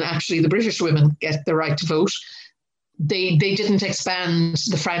earlier than actually the British women get the right to vote. They didn't expand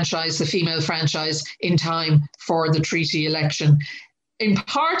the female franchise in time for the treaty election. In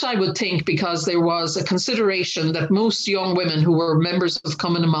part, I would think because there was a consideration that most young women who were members of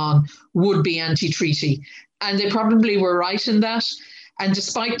Cumann na mBan would be anti-treaty. And they probably were right in that. And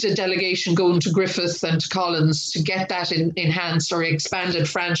despite the delegation going to Griffith and to Collins to get that enhanced or expanded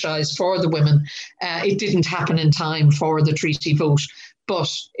franchise for the women, it didn't happen in time for the treaty vote.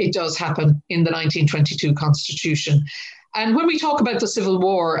 But it does happen in the 1922 Constitution. And when we talk about the Civil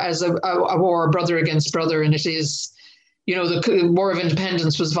War as a war brother against brother, and it is, the War of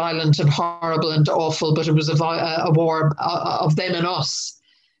Independence was violent and horrible and awful, but it was a war of them and us.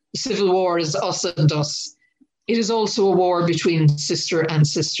 The Civil War is us and us. It is also a war between sister and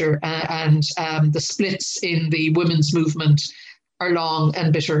sister, and the splits in the women's movement are long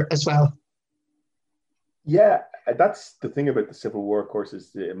and bitter as well. Yeah, that's the thing about the Civil War, of course,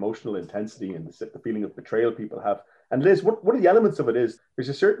 is the emotional intensity and the feeling of betrayal people have. And Liz, one of the elements of it is there's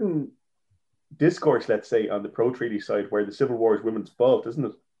a certain discourse, let's say, on the pro-treaty side where the Civil War is women's fault, isn't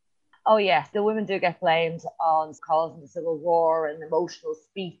it? Oh, yeah. The women do get blamed on causing the Civil War and emotional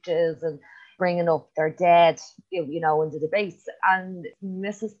speeches and bringing up their dead, in the debates. And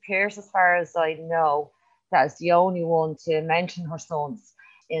Mrs. Pearce, as far as I know, that's the only one to mention her sons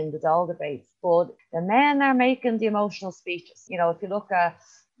in the Dáil debates. But the men are making the emotional speeches. If you look at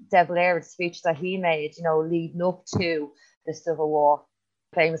De Valera's speech that he made, leading up to the Civil War,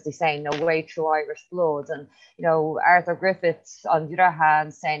 famously saying no way through Irish blood. And, Arthur Griffith, on the other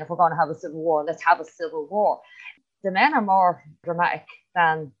hand, saying if we're going to have a civil war, let's have a civil war. The men are more dramatic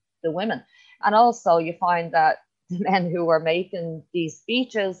than the women. And also you find that the men who were making these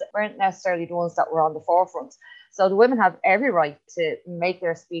speeches weren't necessarily the ones that were on the forefront. So the women have every right to make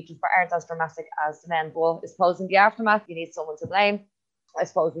their speeches, but aren't as dramatic as the men. But I suppose in the aftermath, you need someone to blame. I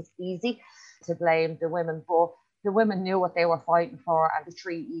suppose it's easy to blame the women, but the women knew what they were fighting for, and the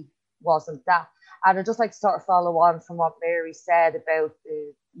treaty wasn't that. And I'd just like to sort of follow on from what Mary said about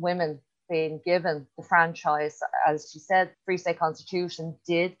the women being given the franchise. As she said, Free State Constitution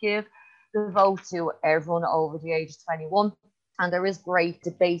did give the vote to everyone over the age of 21. And there is great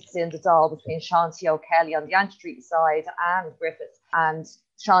debates in the Dáil between Shanti O'Kelly on the anti-treaty side and Griffith. And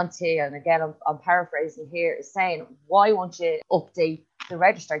Shanti, and again, I'm paraphrasing here, is saying, why won't you update the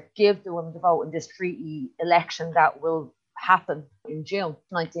register, give the women the vote in this treaty election that will happen in June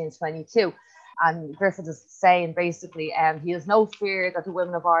 1922? And Griffith is saying basically he has no fear that the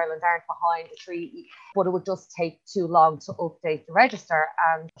women of Ireland aren't behind the treaty, but it would just take too long to update the register.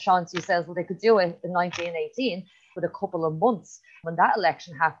 And Shanti says, well, they could do it in 1918 with a couple of months. When that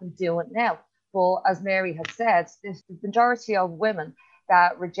election happened, do it now. But as Mary had said, the majority of women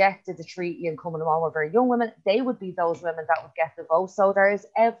that rejected the treaty and Cumann na mBan were very young women. They would be those women that would get the vote. So there is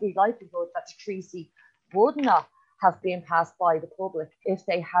every likelihood that the treaty would not have been passed by the public if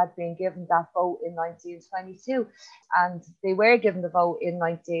they had been given that vote in 1922. And they were given the vote in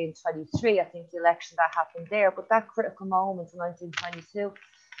 1923, I think the election that happened there. But that critical moment in 1922,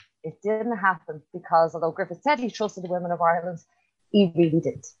 it didn't happen because although Griffith said he trusted the women of Ireland, he really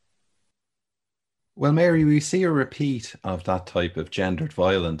didn't. Well, Mary, we see a repeat of that type of gendered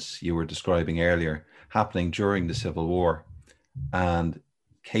violence you were describing earlier happening during the Civil War, and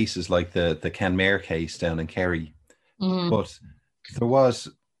cases like the Kenmare case down in Kerry. But there was,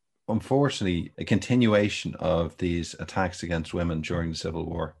 unfortunately, a continuation of these attacks against women during the Civil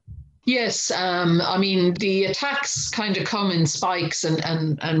War. Yes, I mean, the attacks kind of come in spikes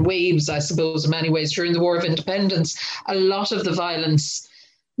and waves, I suppose, in many ways. During the War of Independence, a lot of the violence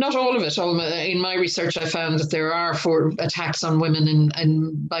Not all of it. In my research, I found that there are attacks on women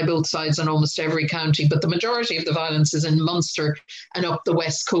by both sides in almost every county, but the majority of the violence is in Munster and up the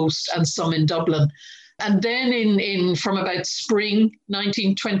west coast, and some in Dublin. And then from about spring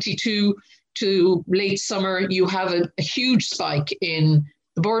 1922 to late summer, you have a huge spike in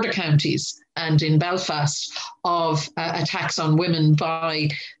the border counties and in Belfast of attacks on women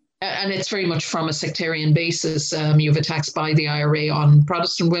and it's very much from a sectarian basis. You have attacks by the IRA on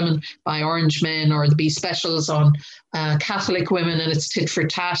Protestant women, by Orange men or the B Specials on Catholic women, and it's tit for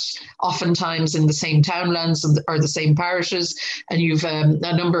tat, oftentimes in the same townlands or the same parishes. And you've a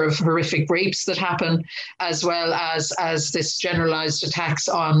number of horrific rapes that happen, as well as this generalized attacks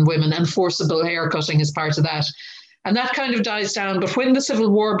on women, and forcible haircutting is part of that. And that kind of dies down. But when the Civil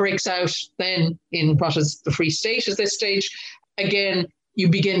War breaks out, then in what is the Free State at this stage, again, you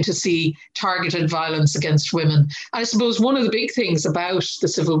begin to see targeted violence against women. I suppose one of the big things about the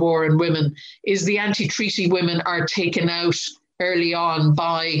Civil War and women is the anti-treaty women are taken out early on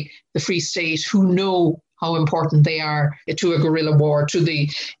by the Free State, who know how important they are to a guerrilla war, to the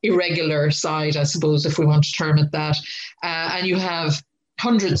irregular side, I suppose, if we want to term it that. And you have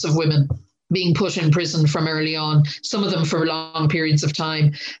hundreds of women being put in prison from early on, some of them for long periods of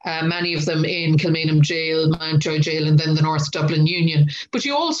time, many of them in Kilmainham Jail, Mountjoy Jail, and then the North Dublin Union. But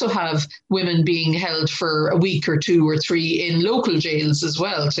you also have women being held for a week or 2 or 3 in local jails as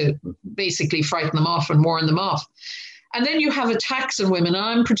well, to basically frighten them off and warn them off. And then you have attacks on women.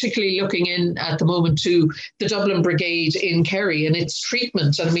 I'm particularly looking in at the moment to the Dublin Brigade in Kerry and its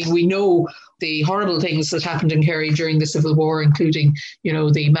treatment. I mean, we know the horrible things that happened in Kerry during the Civil War, including,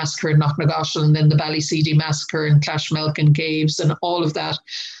 the massacre in Knocknagoshel and then the Ballyseedy massacre and Clashmelk and Gaves and all of that.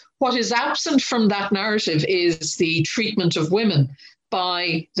 What is absent from that narrative is the treatment of women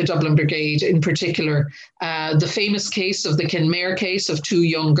by the Dublin Brigade in particular. The famous case of the Kinmare case of 2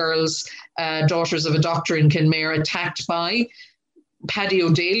 young girls, daughters of a doctor in Kinmare, attacked by Paddy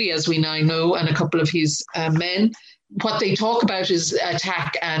O'Daly, as we now know, and a couple of his men. What they talk about is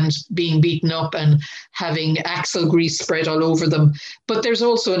attack and being beaten up and having axle grease spread all over them. But there's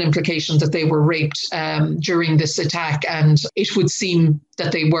also an implication that they were raped during this attack, and it would seem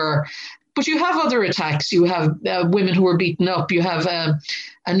that they were. But you have other attacks. You have women who were beaten up. You have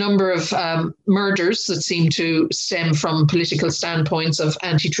a number of murders that seem to stem from political standpoints of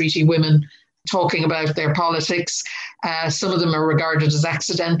anti-treaty women talking about their politics. Some of them are regarded as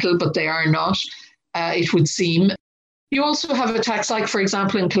accidental, but they are not, it would seem. You also have attacks like, for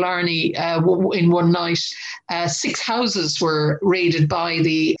example, in Killarney, in one night, 6 houses were raided by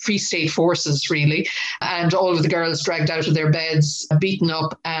the Free State forces, really, and all of the girls dragged out of their beds, beaten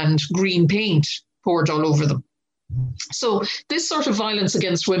up, and green paint poured all over them. So this sort of violence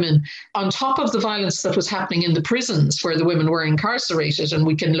against women, on top of the violence that was happening in the prisons where the women were incarcerated, and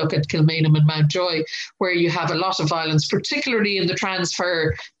we can look at Kilmainham and Mountjoy, where you have a lot of violence, particularly in the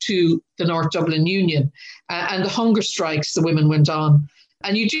transfer to the North Dublin Union, and the hunger strikes the women went on.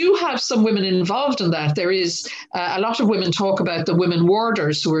 And you do have some women involved in that. There is a lot of women talk about the women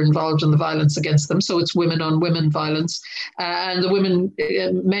warders who were involved in the violence against them. So it's women on women violence. And the women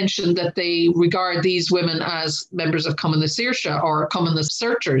mentioned that they regard these women as members of Cumann na Saoirse, or Cumann na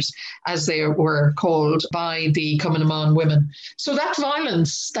Searchers, as they were called by the Cumann women. So that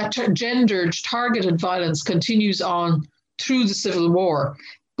violence, that gendered, targeted violence, continues on through the Civil War,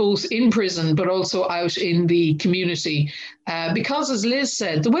 both in prison, but also out in the community. Because, as Liz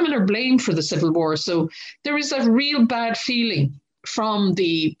said, the women are blamed for the Civil War. So there is a real bad feeling from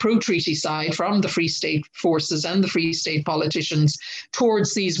the pro-treaty side, from the Free State forces and the Free State politicians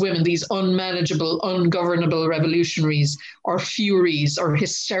towards these women, these unmanageable, ungovernable revolutionaries or furies or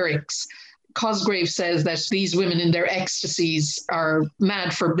hysterics. Cosgrave says that these women in their ecstasies are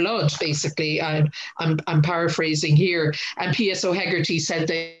mad for blood, basically. I'm paraphrasing here. And P.S. O'Hegarty said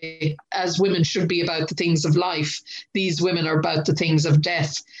that as women should be about the things of life, these women are about the things of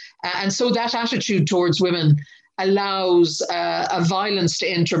death. And so that attitude towards women allows a violence to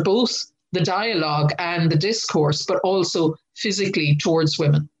enter both the dialogue and the discourse, but also physically towards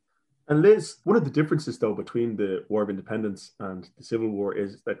women. And Liz, one of the differences, though, between the War of Independence and the Civil War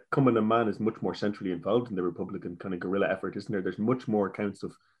is that Cumann na mBan is much more centrally involved in the Republican kind of guerrilla effort, isn't there? There's much more accounts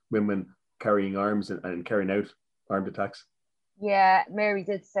of women carrying arms and carrying out armed attacks. Yeah, Mary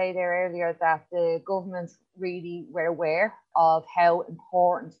did say there earlier that the government really were aware of how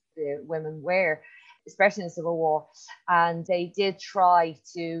important the women were, especially in the Civil War. And they did try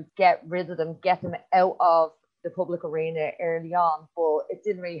to get rid of them, get them out of the public arena early on, but it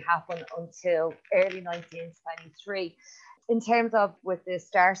didn't really happen until early 1923. In terms of with the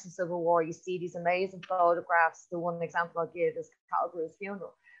start of the Civil War, you see these amazing photographs. The one example I'll give is Calgary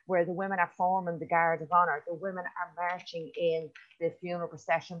funeral, where the women are forming the Guard of Honor. The women are marching in the funeral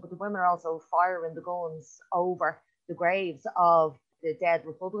procession, but the women are also firing the guns over the graves of the dead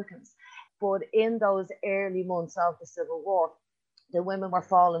Republicans. But in those early months of the Civil War, the women were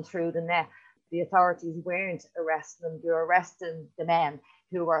falling through the net. The authorities weren't arresting them. They were arresting the men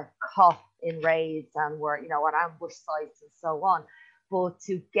who were caught in raids and were, at ambush sites and so on. But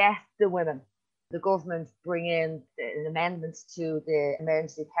to get the women, the government bring in an amendment to the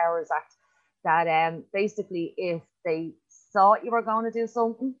Emergency Powers Act that basically if they thought you were going to do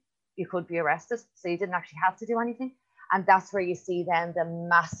something, you could be arrested. So you didn't actually have to do anything. And that's where you see then the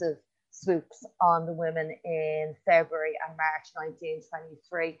massive swoops on the women in February and March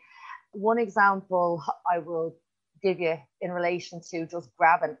 1923. One example I will give you in relation to just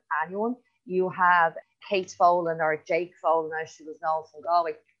grabbing anyone. You have Kate Folan, or Jake Folan as she was known from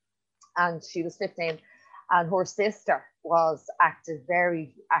Galway, and she was 15, and her sister was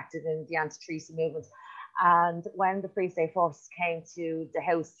very active in the anti-treaty movement. And when the Free State Forces came to the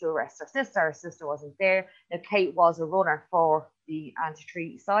house to arrest her sister wasn't there. Now, Kate was a runner for the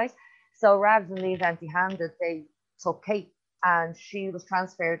anti-treaty side. So rather than leave empty-handed, they took Kate and she was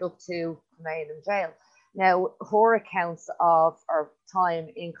transferred up to Kilmainham jail. Now, her accounts of her time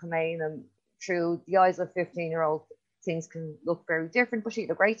in Kilmainham through the eyes of a 15-year-old, things can look very different, but she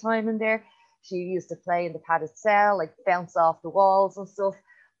had a great time in there. She used to play in the padded cell, like bounce off the walls and stuff.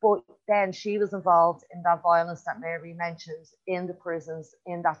 But then she was involved in that violence that Mary mentioned in the prisons,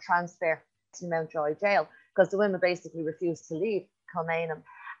 in that transfer to Mountjoy jail, because the women basically refused to leave Kilmainham.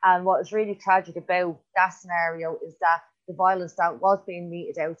 And what is really tragic about that scenario is that the violence that was being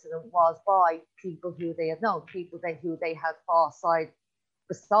meted out to them was by people who they had known, who they had fought side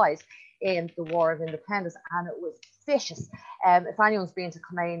beside in the War of Independence, and it was vicious. If anyone's been to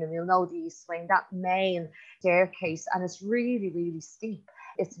Kilmainham, you'll know the East Wing, that main staircase, and it's really, really steep.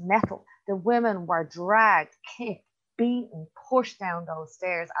 It's metal. The women were dragged, kicked, beaten, pushed down those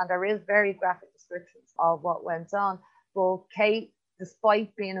stairs, and there is very graphic descriptions of what went on. But Kate,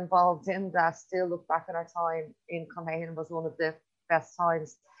 despite being involved in that, still looked back at her time in Kilmainham was one of the best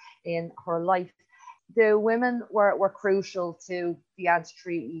times in her life. The women were crucial to the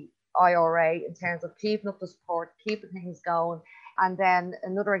anti-treaty IRA in terms of keeping up the support, keeping things going. And then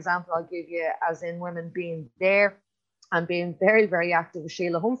another example I'll give you, as in women being there and being very, very active, was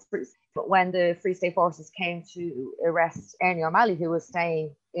Sheila Humphreys. But when the Free State Forces came to arrest Ernie O'Malley, who was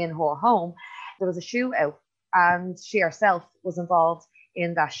staying in her home, there was a shootout, and she herself was involved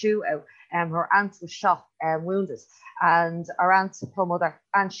in that shootout. Her aunt was shot and wounded, and her aunt, her mother,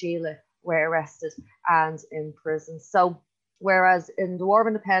 and Sheila were arrested and in prison. So whereas in the War of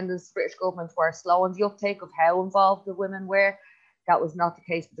Independence, the British government were slow on the uptake of how involved the women were, that was not the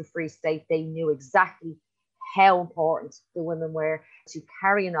case with the Free State. They knew exactly how important the women were to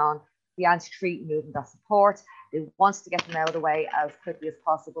carrying on the anti-treaty movement, that support. They wanted to get them out of the way as quickly as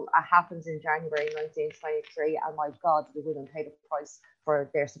possible. It happened in January 1923, and my God, the women paid a price for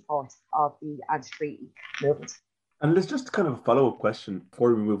their support of the anti-treaty movement. And there's just kind of a follow-up question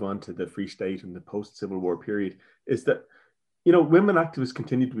before we move on to the Free State and the post-Civil War period, is that, women activists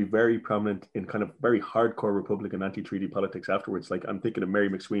continued to be very prominent in kind of very hardcore Republican anti-treaty politics afterwards. Like, I'm thinking of Mary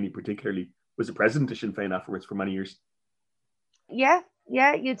McSweeney particularly, was the president of Sinn Féin afterwards for many years. Yeah,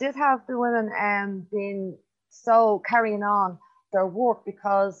 you did have the women being carrying on their work,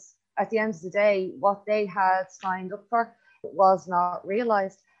 because at the end of the day, what they had signed up for was not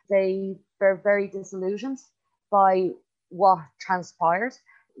realised. They were very disillusioned by what transpired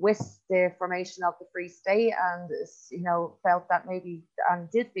with the formation of the Free State, and felt that maybe, and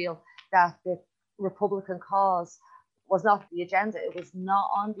did feel that the Republican cause was not the agenda. It was not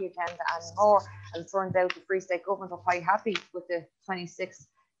on the agenda anymore. And it turned out the Free State government were quite happy with the 26th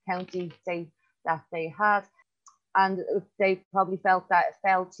county state that they had. And they probably felt that it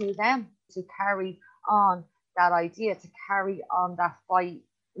fell to them to carry on that idea, to carry on that fight,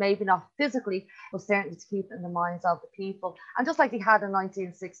 maybe not physically, but certainly to keep it in the minds of the people. And just like they had in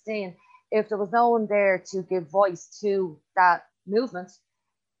 1916, if there was no one there to give voice to that movement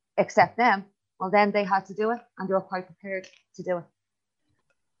except them, well, then they had to do it, and they were quite prepared to do it.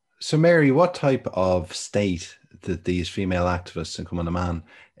 So, Mary, what type of state did these female activists in Cumann na mBan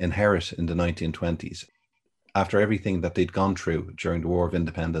inherit in the 1920s after everything that they'd gone through during the War of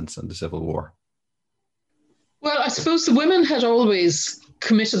Independence and the Civil War? Well, I suppose the women had always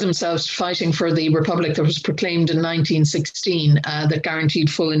committed themselves to fighting for the republic that was proclaimed in 1916 that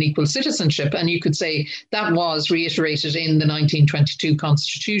guaranteed full and equal citizenship. And you could say that was reiterated in the 1922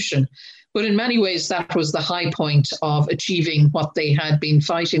 Constitution. But in many ways, that was the high point of achieving what they had been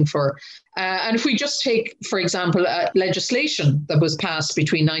fighting for. And if we just take, for example, legislation that was passed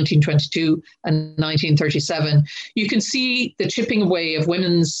between 1922 and 1937, you can see the chipping away of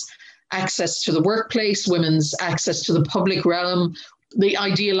women's access to the workplace, women's access to the public realm, the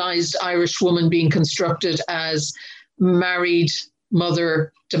idealized Irish woman being constructed as married,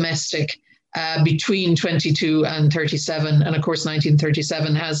 mother, domestic. Between 22 and 37. And of course,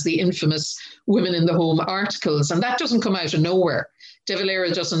 1937 has the infamous Women in the Home articles. And that doesn't come out of nowhere. De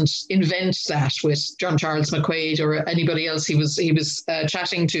Valera doesn't invent that with John Charles McQuaid or anybody else he was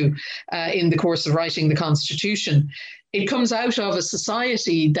chatting to in the course of writing the Constitution. It comes out of a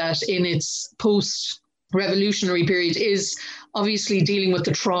society that in its post-revolutionary period is obviously dealing with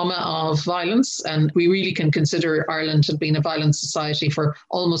the trauma of violence. And we really can consider Ireland had been a violent society for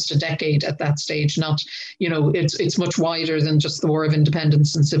almost a decade at that stage. Not, it's much wider than just the War of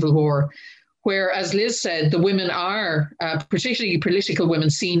Independence and Civil War, where, as Liz said, the women are, particularly political women,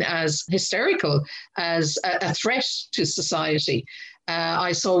 seen as hysterical, as a threat to society.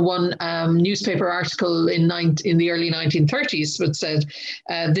 I saw one newspaper article in the early 1930s that said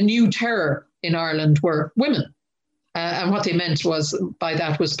the new terror in Ireland were women. And what they meant by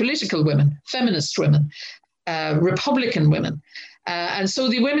that was political women, feminist women, Republican women. And so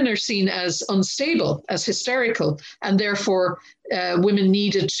the women are seen as unstable, as hysterical, and therefore women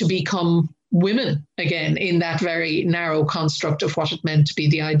needed to become women again in that very narrow construct of what it meant to be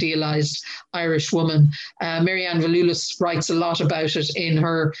the idealized Irish woman. Marianne Valulis writes a lot about it in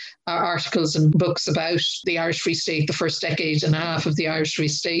her articles and books about the Irish Free State, the first decade and a half of the Irish Free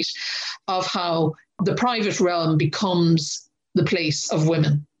State, of how the private realm becomes the place of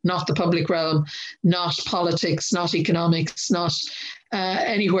women, not the public realm, not politics, not economics, not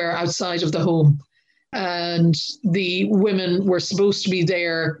anywhere outside of the home. And the women were supposed to be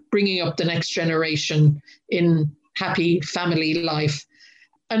there bringing up the next generation in happy family life.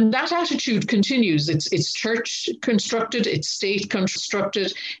 And that attitude continues. It's church constructed, it's state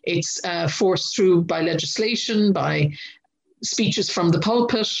constructed, it's forced through by legislation, by speeches from the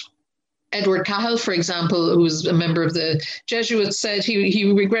pulpit. Edward Cahill, for example, who was a member of the Jesuits, said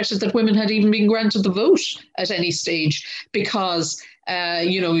he regretted that women had even been granted the vote at any stage because,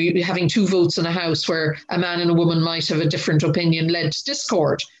 having two votes in a house where a man and a woman might have a different opinion led to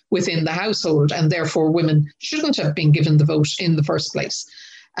discord within the household, and therefore women shouldn't have been given the vote in the first place.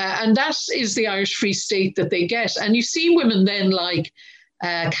 And that is the Irish Free State that they get. And you see women then like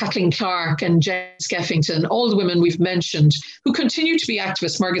Kathleen Clark and Jen Skeffington, all the women we've mentioned, who continue to be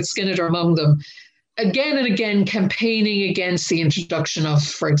activists, Margaret Skinner among them, again and again campaigning against the introduction of,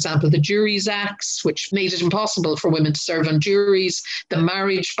 for example, the Juries Acts, which made it impossible for women to serve on juries, the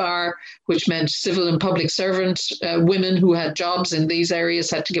marriage bar, which meant civil and public servant women who had jobs in these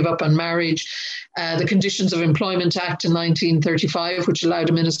areas had to give up on marriage, the Conditions of Employment Act in 1935, which allowed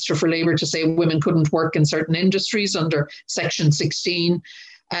a Minister for Labour to say women couldn't work in certain industries under Section 16.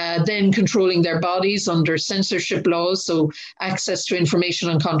 Then controlling their bodies under censorship laws, so access to information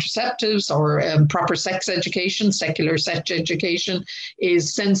on contraceptives or proper sex education, secular sex education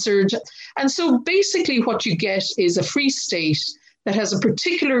is censored. And so basically what you get is a free state that has a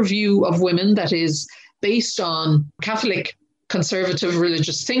particular view of women that is based on Catholic conservative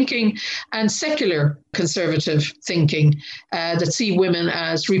religious thinking and secular conservative thinking that see women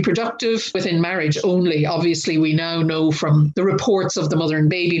as reproductive within marriage only. Obviously, we now know from the reports of the mother and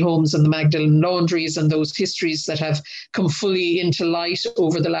baby homes and the Magdalen laundries and those histories that have come fully into light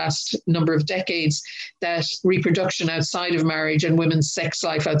over the last number of decades that reproduction outside of marriage and women's sex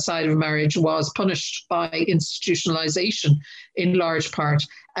life outside of marriage was punished by institutionalization in large part.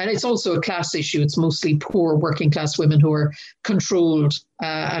 And it's also a class issue. It's mostly poor working class women who are controlled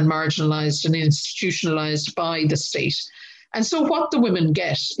and marginalized and institutionalized by the state. And so what the women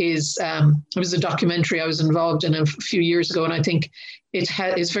get is, it was a documentary I was involved in a few years ago, and I think it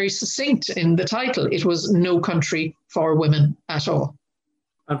is very succinct in the title. It was No Country for Women at All.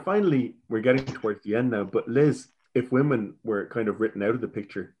 And finally, we're getting towards the end now, but Liz, if women were kind of written out of the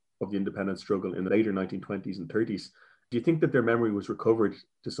picture of the independence struggle in the later 1920s and 30s, do you think that their memory was recovered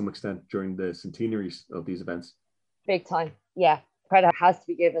to some extent during the centenaries of these events? Big time, yeah. Credit has to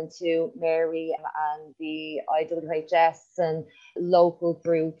be given to Mary and the IWHS and local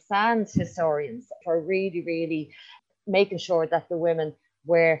groups and historians for really, really making sure that the women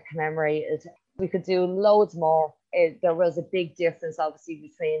were commemorated. We could do loads more. There was a big difference, obviously,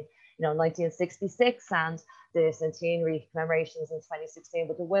 between 1966 and the centenary commemorations in 2016,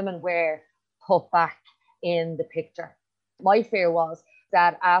 but the women were put back in the picture. My fear was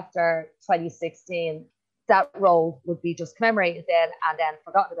that after 2016, that role would be just commemorated then and then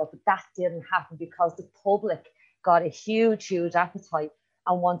forgotten about. But that didn't happen because the public got a huge appetite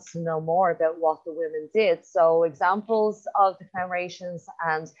and wants to know more about what the women did. So examples of the commemorations,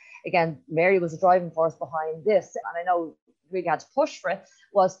 and again, Mary was a driving force behind this, and I know we had to push for it,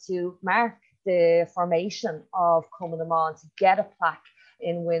 was to mark the formation of Cumann na mBan, to get a plaque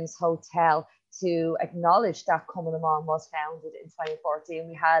in Wynn's Hotel to acknowledge that Cumann na mBan was founded in 2014.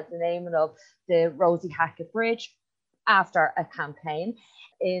 We had the naming of the Rosie Hackett Bridge after a campaign.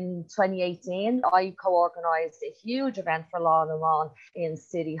 In 2018, I co-organised a huge event for Lá na mBan in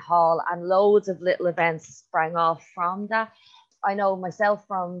City Hall, and loads of little events sprang off from that. I know myself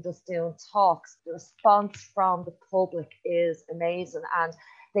from just doing talks, the response from the public is amazing, and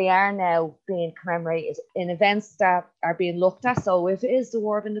they are now being commemorated in events that are being looked at. So if it is the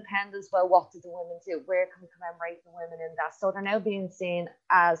War of Independence, well, what did the women do? Where can we commemorate the women in that? So they're now being seen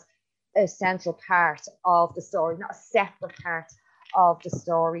as a central part of the story, not a separate part of the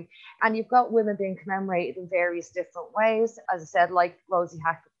story. And you've got women being commemorated in various different ways. As I said, like Rosie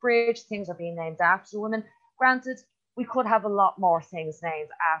Hackett Bridge, things are being named after the women. Granted, we could have a lot more things named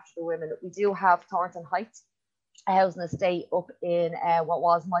after the women. We do have Thornton Heights, a housing estate up in what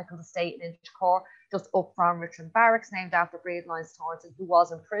was Michael's estate in Inchicore, just up from Richmond Barracks, named after Breed Lyons Thornton, who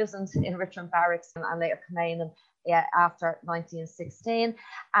was imprisoned in Richmond Barracks and later Kilmainham after 1916.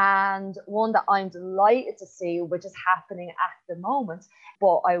 And one that I'm delighted to see, which is happening at the moment,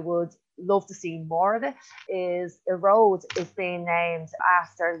 but I would love to see more of it, is a road is being named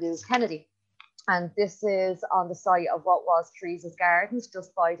after Lou Kennedy. And this is on the site of what was Teresa's Gardens,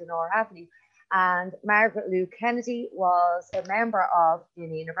 just by Donora Avenue. And Margaret Lou Kennedy was a member of the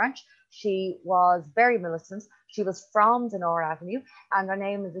Anina branch. She was very militant. She was from Donora Avenue, and her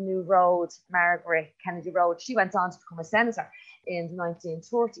name is the new road, Margaret Kennedy Road. She went on to become a senator in the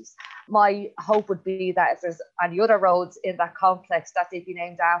 1930s. My hope would be that if there's any other roads in that complex, that they'd be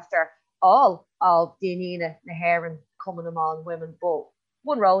named after all of the Anina, Naherin, Cumann na mBan women, but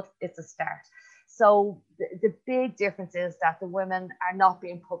one road, it's a start. So the big difference is that the women are not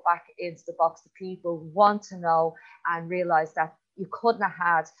being put back into the box. The people want to know and realise that you couldn't have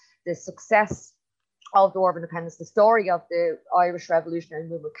had the success of the War of Independence. The story of the Irish Revolutionary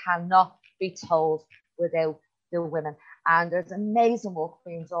Movement cannot be told without the women. And there's amazing work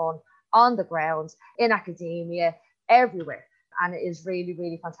being done on the ground, in academia, everywhere. And it is really,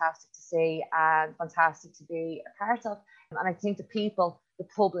 really fantastic to see and fantastic to be a part of. And I think the people, the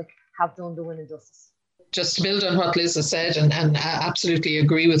public, have done the women justice. Just to build on what Liz has said, and absolutely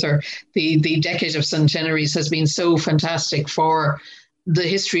agree with her, the decade of centenaries has been so fantastic for the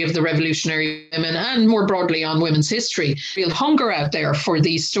history of the revolutionary women and more broadly on women's history. Real hunger out there for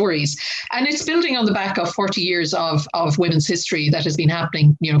these stories. And it's building on the back of 40 years of women's history that has been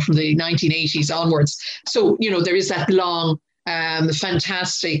happening, from the 1980s onwards. So, there is that long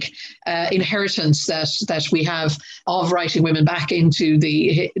fantastic inheritance that we have of writing women back into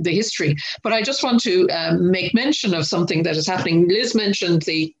the history. But I just want to make mention of something that is happening. Liz mentioned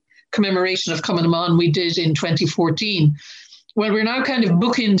the commemoration of Cumann na mBan we did in 2014. Well, we're now kind of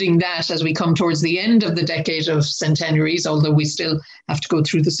bookending that as we come towards the end of the decade of centenaries, although we still have to go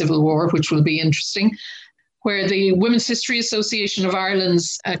through the Civil War, which will be interesting, where the Women's History Association of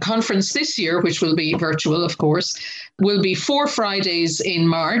Ireland's conference this year, which will be virtual, of course, will be 4 Fridays in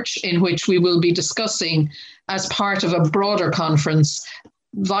March, in which we will be discussing, as part of a broader conference,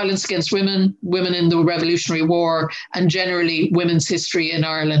 violence against women, women in the Revolutionary War, and generally women's history in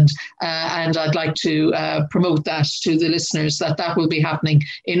Ireland. And I'd like to promote that to the listeners, that will be happening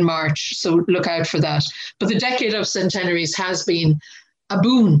in March. So look out for that. But the decade of centenaries has been a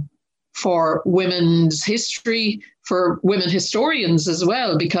boon for women's history, for women historians as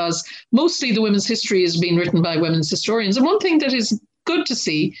well, because mostly the women's history is being written by women's historians. And one thing that is good to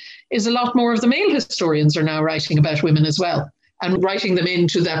see is a lot more of the male historians are now writing about women as well, and writing them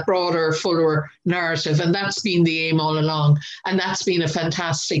into that broader, fuller narrative. And that's been the aim all along. And that's been a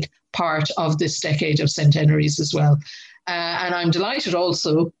fantastic part of this decade of centenaries as well. And I'm delighted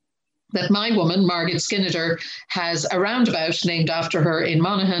also that my woman, Margaret Skinner, has a roundabout named after her in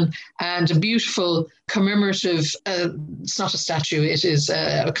Monaghan, and a beautiful commemorative, it's not a statue, it is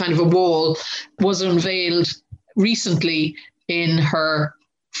a kind of a wall, was unveiled recently in her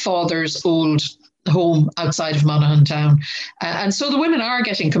father's old home outside of Monaghan town. And so the women are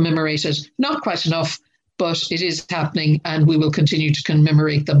getting commemorated, not quite enough, but it is happening, and we will continue to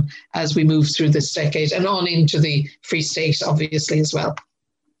commemorate them as we move through this decade and on into the Free State, obviously, as well.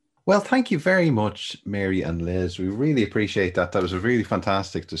 Well, thank you very much, Mary and Liz. We really appreciate that. That was a really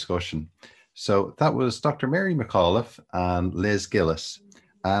fantastic discussion. So that was Dr. Mary McAuliffe and Liz Gillis.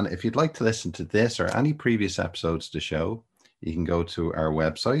 And if you'd like to listen to this or any previous episodes of the show, you can go to our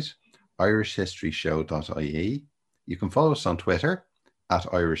website, irishhistoryshow.ie. You can follow us on Twitter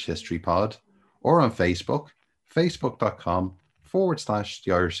 @IrishHistoryPod or on Facebook,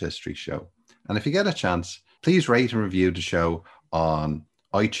 facebook.com/The Irish History Show. And if you get a chance, please rate and review the show on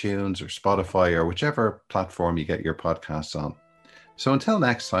iTunes or Spotify or whichever platform you get your podcasts on. So until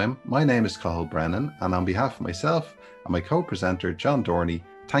next time, my name is Cathal Brennan, and on behalf of myself and my co-presenter, John Dorney,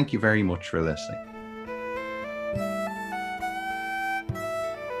 thank you very much for listening.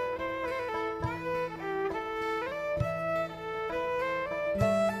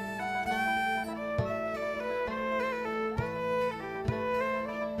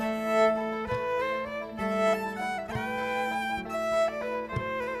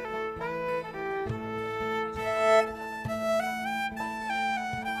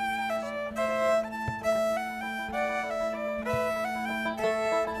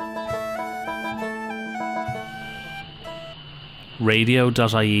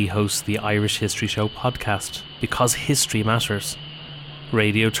 Radio.ie hosts the Irish History Show podcast because history matters.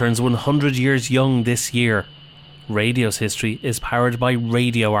 Radio turns 100 years young this year. Radio's history is powered by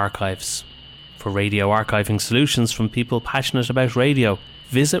Radio Archives. For radio archiving solutions from people passionate about radio,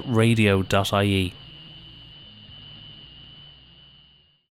 visit radio.ie.